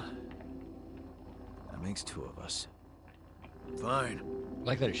Well, anybody does. that makes two of us. Fine. I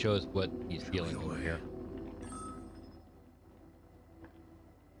like that it shows what he's feeling over away. here.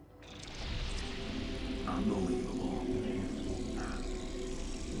 Unbelievable.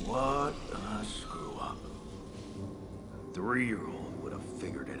 What a screw up. A 3-year-old would have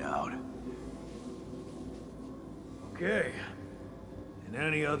figured it out. Okay. In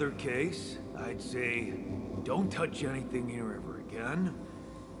any other case, I'd say don't touch anything here ever again.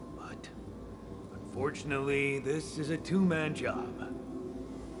 But unfortunately, this is a two-man job.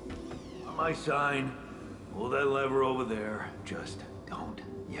 On my sign, pull that lever over there. Just don't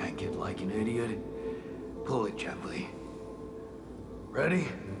yank it like an idiot. Pull it gently. Ready?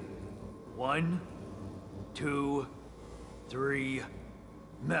 1, 2, 3,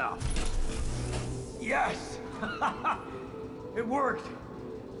 now. Yes! It worked!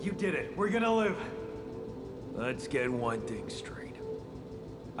 You did it. We're gonna live. Let's get one thing straight.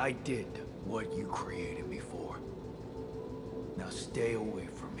 I did what you created me for. Now stay away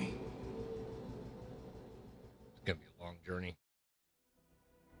from me. It's gonna be a long journey.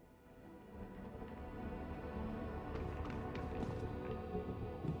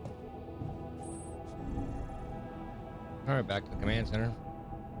 All right, back to the command center.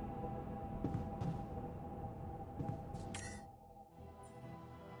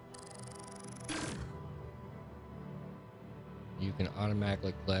 You can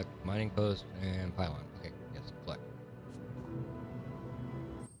automatically collect mining post and pylon. Okay, yes, collect.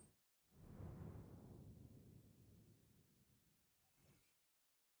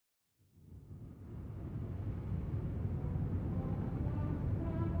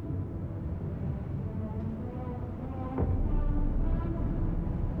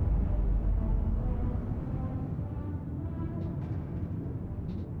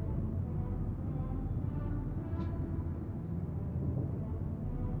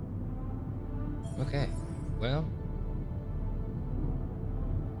 Okay, well,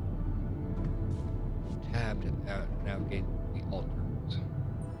 tab to navigate the altars.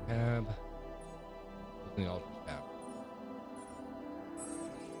 Tab, open the altars tab.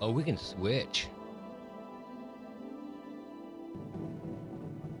 Oh, we can switch.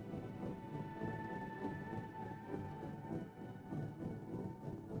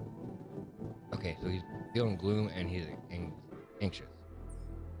 Okay, so he's feeling gloom and he's anxious.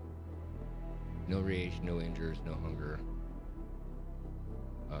 No rage, no injures, no hunger.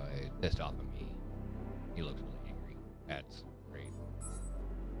 He's pissed off at me. He looks really angry. That's great.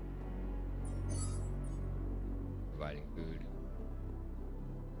 Providing food.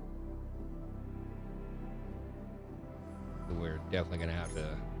 So we're definitely gonna have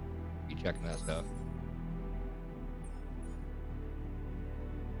to be checking that stuff.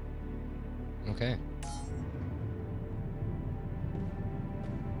 Okay.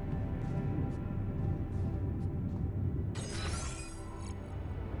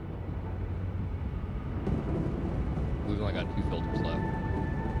 We've only got 2 filters left.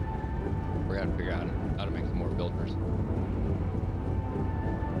 We're gonna figure out how to make some more filters.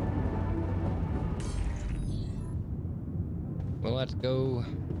 Well, let's go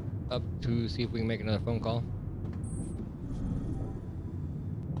up to see if we can make another phone call.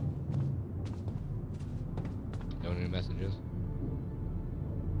 No new messages.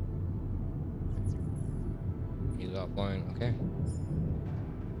 He's offline. Okay.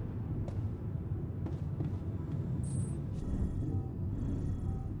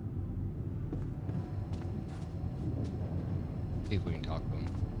 See if we can talk to him.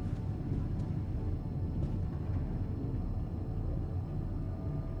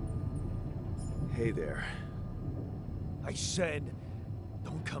 Hey there. I said,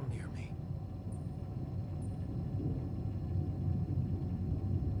 don't come near me.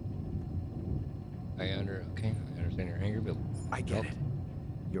 I understand your anger, but I get it.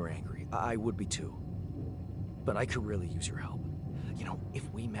 You're angry. I would be too. But I could really use your help. You know, if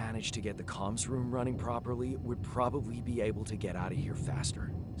we manage to get the comms room running properly, we'd probably be able to get out of here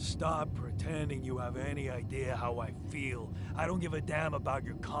faster. Stop pretending you have any idea how I feel. I don't give a damn about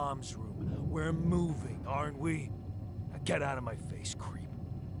your comms room. We're moving, aren't we? Now get out of my face, creep.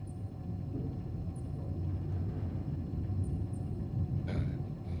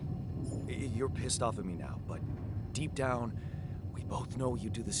 You're pissed off at me now, but deep down, we both know you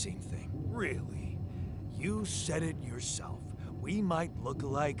do the same thing. Really? You said it yourself. We might look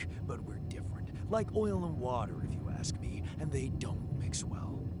alike, but we're different. Like oil and water, if you ask me, and they don't mix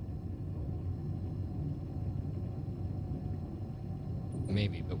well.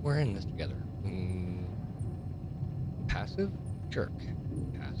 Maybe, but we're in this together. Passive? Jerk.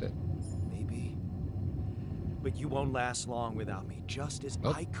 Passive. Maybe. But you won't last long without me, just as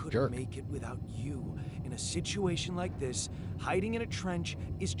Oh, I couldn't jerk. make it without you. In a situation like this, hiding in a trench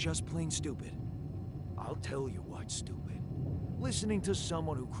is just plain stupid. I'll tell you what's stupid. Listening to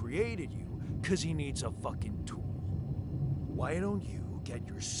someone who created you because he needs a fucking tool. Why don't you get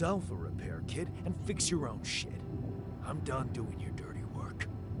yourself a repair kit and fix your own shit? I'm done doing your dirty work.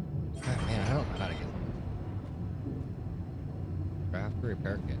 Ah, man, I don't know how to get craft a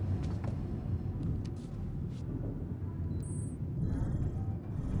repair kit.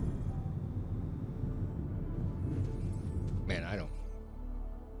 Man, I don't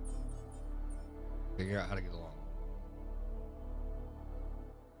figure out how to get along.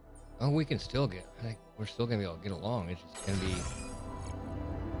 Oh, we can still get. I think we're still gonna be able to get along. It's just gonna be.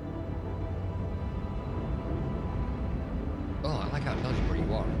 Oh, I like how it tells you where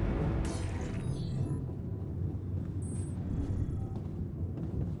you are.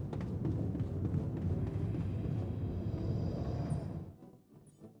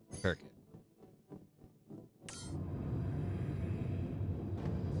 Repair kit.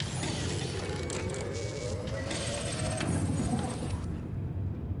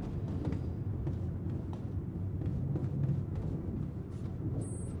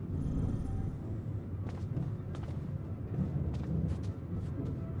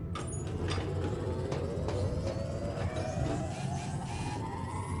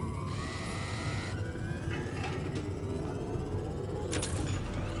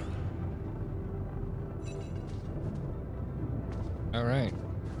 All right.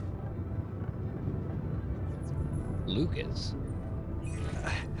 Lucas.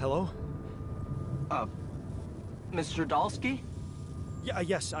 Hello? Mr. Dalsky? Yeah,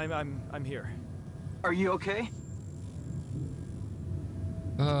 yes, I'm here. Are you okay?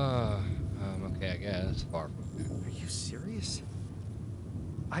 Okay, I guess. Far from that. Are you serious?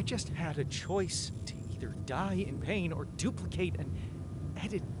 I just had a choice to either die in pain or duplicate and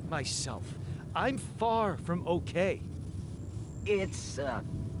edit myself. I'm far from okay. It's,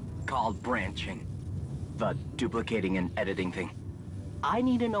 called branching. The duplicating and editing thing. I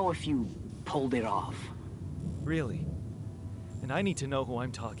need to know if you pulled it off. Really? And I need to know who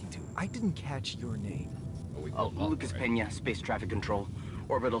I'm talking to. I didn't catch your name. But we Oh, pulled it off, Lucas right? Pena, Space Traffic Control,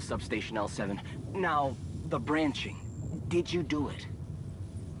 Orbital Substation L7. Now, the branching. Did you do it?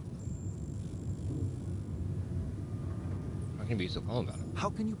 How can you be so calm about it? How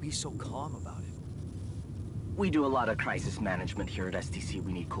can you be so calm about it? We do a lot of crisis management here at STC.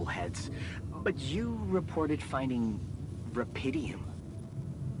 We need cool heads. But you reported finding rapidium.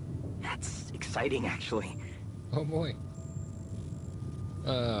 That's exciting, actually. Oh boy.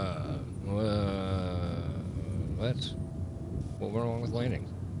 That's what went wrong with landings.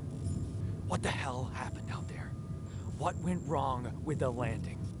 What the hell happened out there? What went wrong with the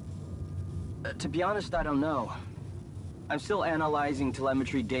landing? To be honest, I don't know. I'm still analyzing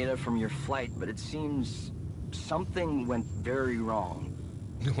telemetry data from your flight, but it seems something went very wrong.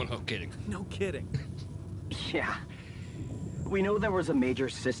 No kidding. No kidding. Yeah. We know there was a major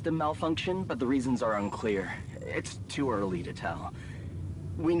system malfunction, but the reasons are unclear. It's too early to tell.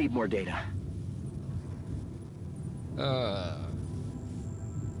 We need more data. You're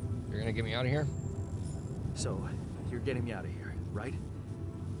gonna get me out of here? So, you're getting me out of here, right?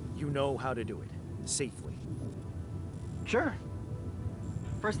 You know how to do it. Safely. Sure.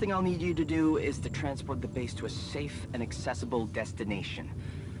 First thing I'll need you to do is to transport the base to a safe and accessible destination.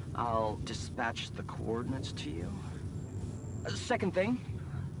 I'll dispatch the coordinates to you. Second thing,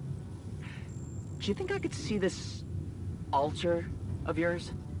 do you think I could see this altar of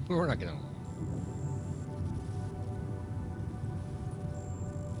yours? We're not gonna.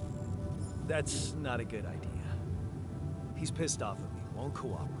 That's not a good idea. He's pissed off at me, won't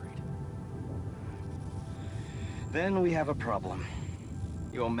cooperate. Then we have a problem.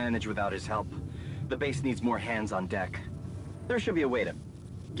 You won't manage without his help. The base needs more hands on deck. There should be a way to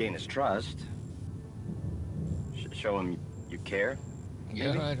gain his trust. Show him you care? Yeah,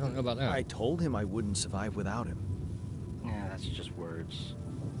 Maybe? I don't know about that. I told him I wouldn't survive without him. Yeah, that's just words.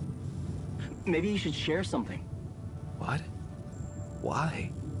 Maybe you should share something. What?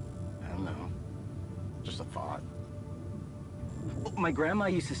 Why? I don't know. Just a thought. My grandma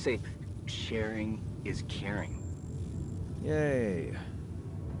used to say, sharing is caring. Yay.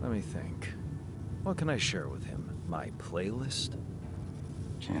 Let me think. What can I share with him? My playlist?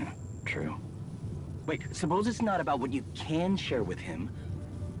 Yeah, true. Wait, suppose it's not about what you can share with him,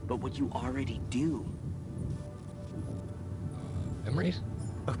 but what you already do. Memories?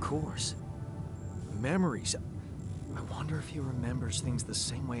 Of course. Memories. I wonder if he remembers things the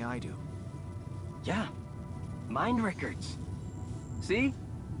same way I do. Yeah, mind records. See?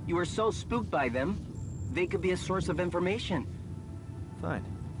 You were so spooked by them, they could be a source of information. Fine.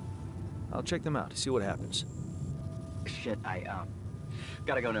 I'll check them out, see what happens. Shit, I,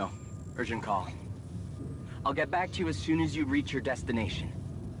 gotta go now. Urgent call. I'll get back to you as soon as you reach your destination.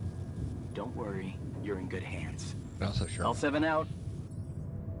 Don't worry, you're in good hands. Not so sure. L7 out.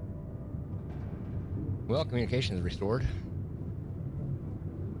 Well, communication is restored.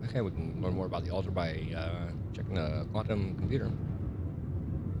 Okay, we can learn more about the altar by checking the quantum computer.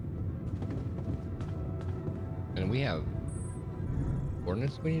 And we have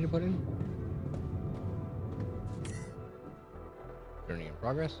coordinates we need to put in. Journey in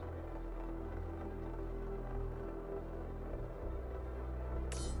progress.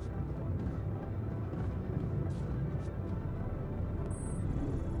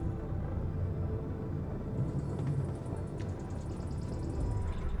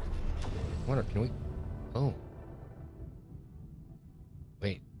 Wonder, can we? Oh.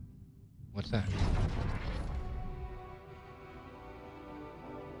 Wait. What's that?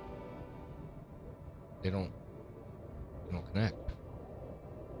 They don't connect.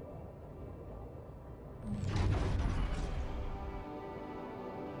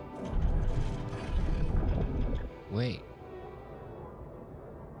 Wait.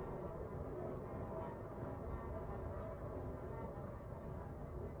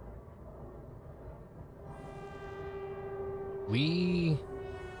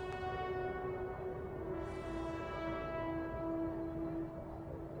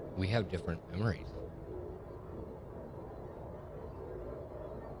 We have different memories.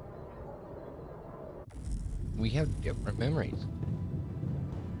 We have different memories.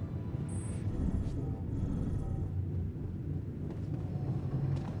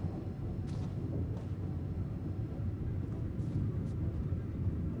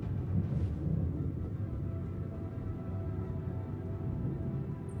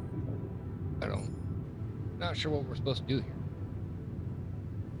 Not sure what we're supposed to do here.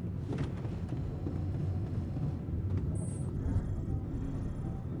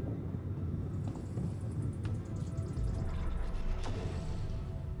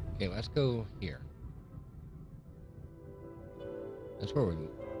 Okay, let's go here. That's where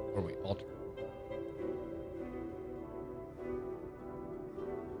we alter.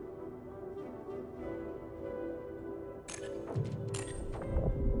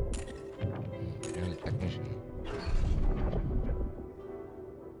 And the technician.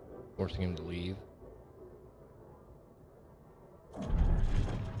 Forcing him to leave.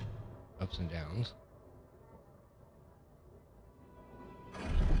 Ups and downs.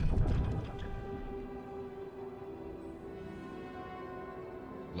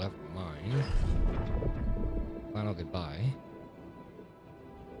 Left mine. Final goodbye.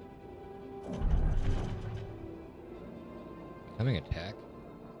 Becoming attack.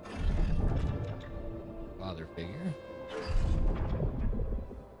 Father figure.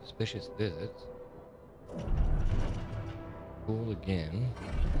 Suspicious visits. Cool again.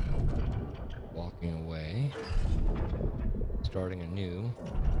 Walking away. Starting anew.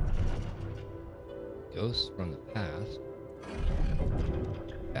 Ghosts from the past.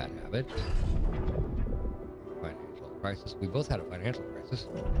 Bad habit. Financial crisis. We both had a financial crisis.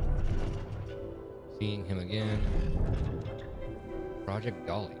 Seeing him again. Project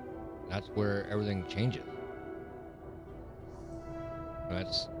Dolly. That's where everything changes.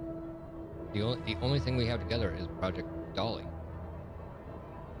 That's the only thing we have together is Project Dolly.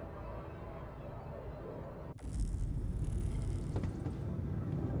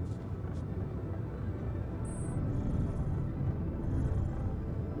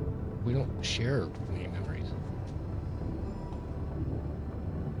 We don't share many memories.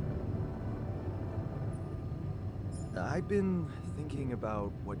 I've been thinking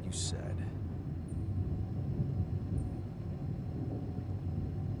about what you said.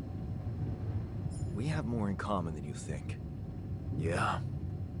 We have more in common than you think. Yeah?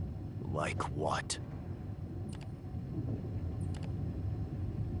 Like what?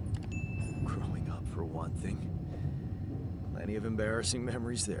 Growing up, for one thing. Plenty of embarrassing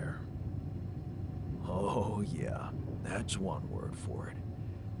memories there. Oh, yeah. That's one word for it.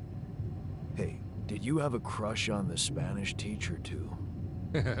 Hey, did you have a crush on the Spanish teacher, too?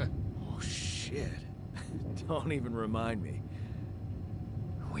 Oh, shit. Don't even remind me.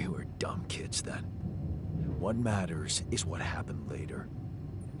 We were dumb kids then. What matters is what happened later.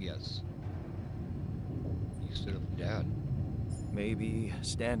 Yes. you stood up to Dad. Maybe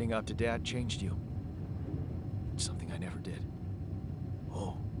standing up to Dad changed you. Something I never did.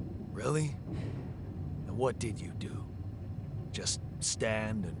 Oh, really? And what did you do? Just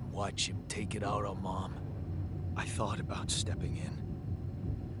stand and watch him take it out on Mom? I thought about stepping in.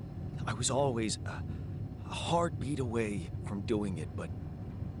 I was always a heartbeat away from doing it, but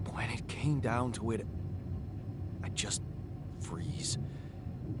when it came down to it, I'd just freeze.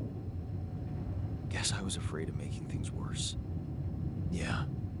 Guess I was afraid of making things worse. Yeah,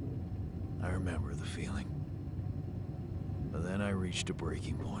 I remember the feeling. But then I reached a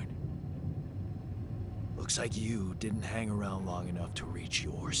breaking point. Looks like you didn't hang around long enough to reach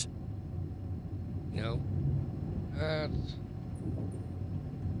yours. No. That's...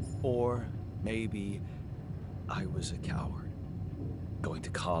 Or maybe I was a coward. Going to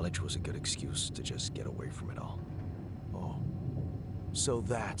college was a good excuse to just get away from it all. Oh, so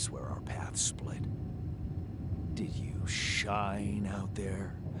that's where our paths split. Did you shine out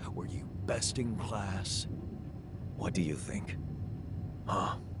there? Were you best in class? What do you think?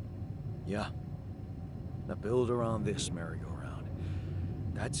 Huh? Yeah. Now build around this merry-go-round.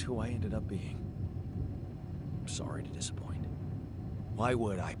 That's who I ended up being. I'm sorry to disappoint. Why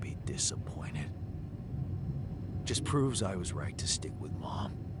would I be disappointed? Just proves I was right to stick with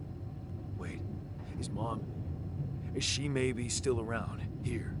Mom. Wait, is she maybe still around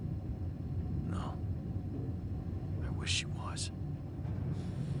here? No. I wish she was.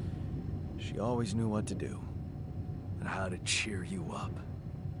 She always knew what to do and how to cheer you up.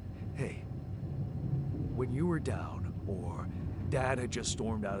 Hey, when you were down, or Dad had just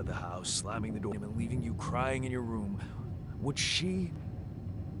stormed out of the house, slamming the door and leaving you crying in your room, would she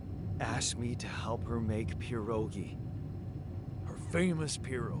ask me to help her make pierogi? Her famous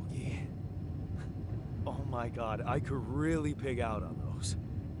pierogi. Oh my God, I could really pig out on those.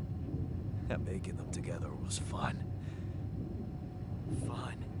 And making them together was fun.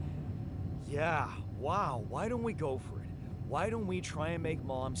 Fun. Yeah, wow, why don't we go for it? Why don't we try and make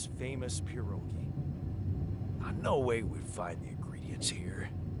Mom's famous pierogi? No way we'd find the ingredients here.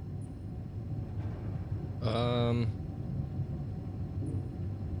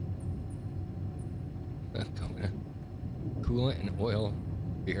 Coolant and oil,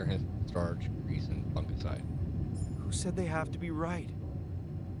 beer and starch, grease and fungicide. Who said they have to be right?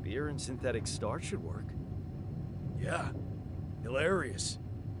 Beer and synthetic starch should work. Yeah, hilarious.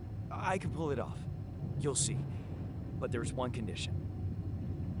 I can pull it off. You'll see. But there's one condition.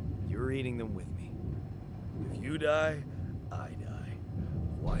 You're eating them with me. If you die, I die.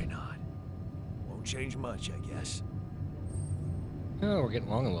 Why not? Won't change much, I guess. Oh, we're getting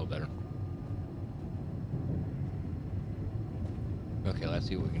along a little better. Okay, let's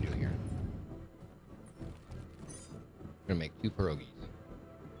see what we can do here. We're gonna make 2 pierogies.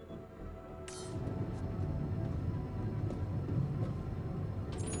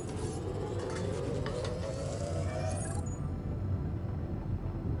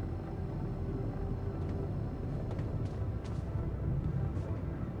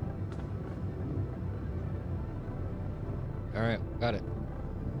 All right, got it.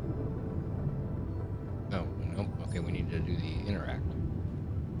 Oh, nope. Okay, we need to do the interact.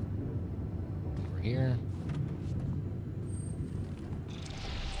 Over here.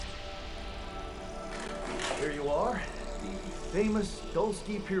 Here you are, the famous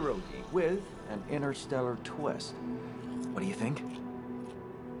Dolsky pierogi with an interstellar twist. What do you think?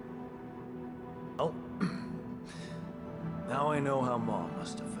 Oh, now I know how Mom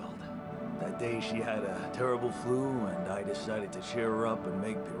must have felt. That day she had a terrible flu and I decided to cheer her up and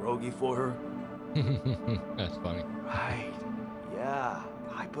make pierogi for her. That's funny. Right, yeah.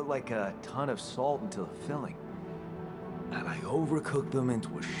 I put like a ton of salt into the filling. And I overcooked them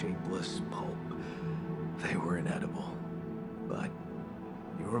into a shapeless pulp. They were inedible. But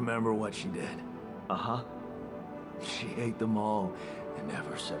you remember what she did? Uh-huh. She ate them all and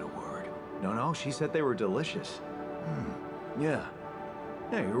never said a word. No, she said they were delicious. Yeah.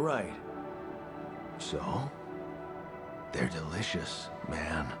 Yeah, you're right. So, they're delicious,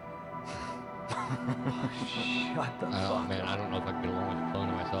 man. Shut the fuck Oh man, up. I don't know if I can get along with phone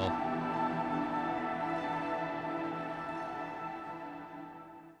to myself.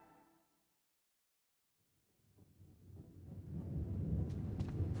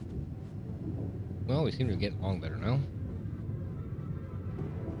 Well, we seem to get along better now.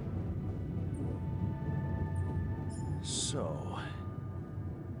 So,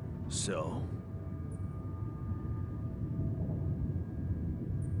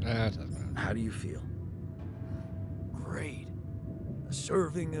 That's fine. how do you feel? Great. A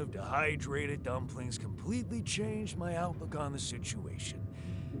serving of dehydrated dumplings completely changed my outlook on the situation.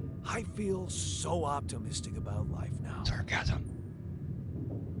 I feel so optimistic about life now. Sarcasm.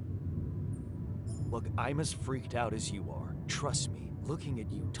 Look, I'm as freaked out as you are. Trust me, looking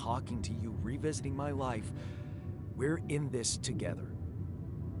at you, talking to you, revisiting my life, we're in this together.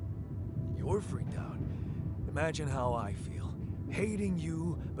 You're freaked out. Imagine how I feel. Hating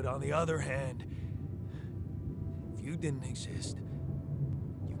you, but on the other hand, if you didn't exist,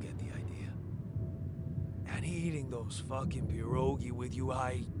 you get the idea. And eating those fucking pierogi with you,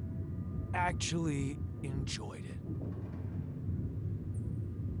 I actually enjoyed it.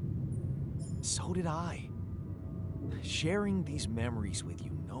 So did I. Sharing these memories with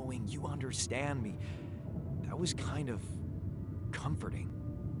you, knowing you understand me, that was kind of comforting.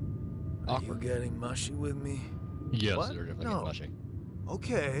 Are you getting mushy with me? Yes, What? they're definitely No. getting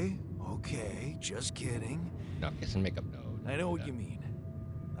mushy. Okay, just kidding. No, kiss and makeup, no. I know what you mean.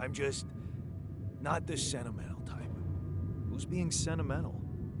 I'm just not the sentimental type. Who's being sentimental?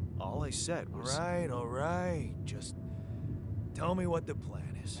 All I said was... All right. Just tell me what the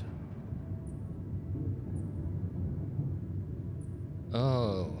plan is.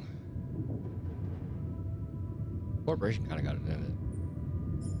 Oh. Corporation kind of got it in it.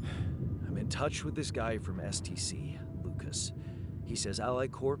 I'm in touch with this guy from STC, Lucas. He says Ally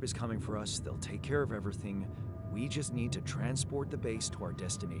Corp is coming for us. They'll take care of everything. We just need to transport the base to our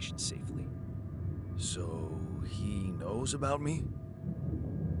destination safely. So, he knows about me?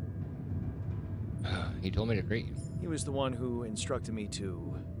 He told me to create you. He was the one who instructed me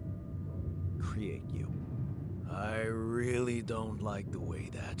to create you. I really don't like the way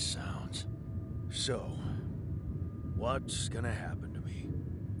that sounds. So, what's gonna happen to me?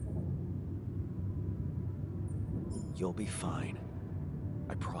 You'll be fine.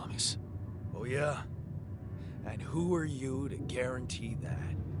 I promise. Oh yeah? And who are you to guarantee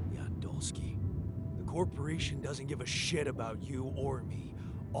that, Yandolski? The corporation doesn't give a shit about you or me.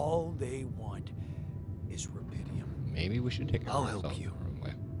 All they want is rubidium. Maybe we should take I'll help you. our own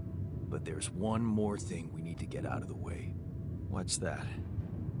way. But there's one more thing we need to get out of the way. What's that?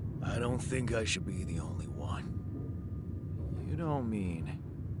 I don't think I should be the only one. You don't mean...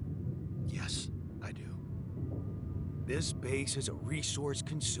 Yes, I do. This base is a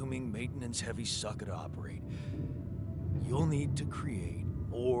resource-consuming, maintenance-heavy sucker to operate. You'll need to create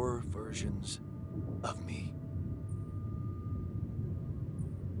more versions of me.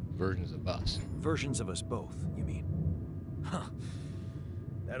 Versions of us. Versions of us both, you mean? Huh.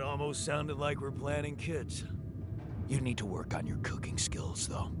 That almost sounded like we're planning kids. You need to work on your cooking skills,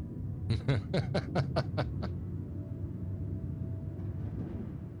 though.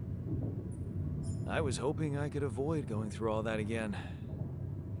 I was hoping I could avoid going through all that again.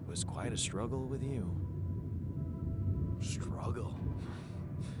 It was quite a struggle with you. Struggle?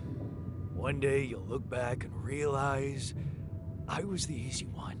 One day you'll look back and realize I was the easy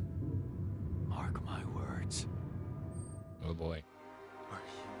one. Mark my words. Oh boy.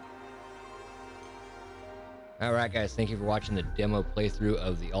 Alright guys, thank you for watching the demo playthrough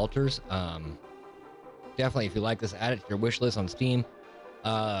of the Altars. Definitely, if you like this, add it to your wish list on Steam.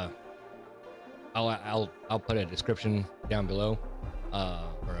 I'll put a description down below, or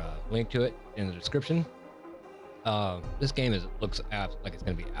a link to it in the description. This game looks like it's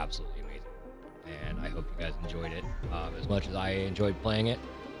going to be absolutely amazing, and I hope you guys enjoyed it as much as I enjoyed playing it.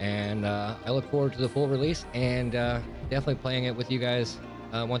 And I look forward to the full release, and definitely playing it with you guys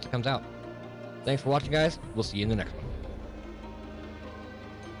once it comes out. Thanks for watching, guys. We'll see you in the next one.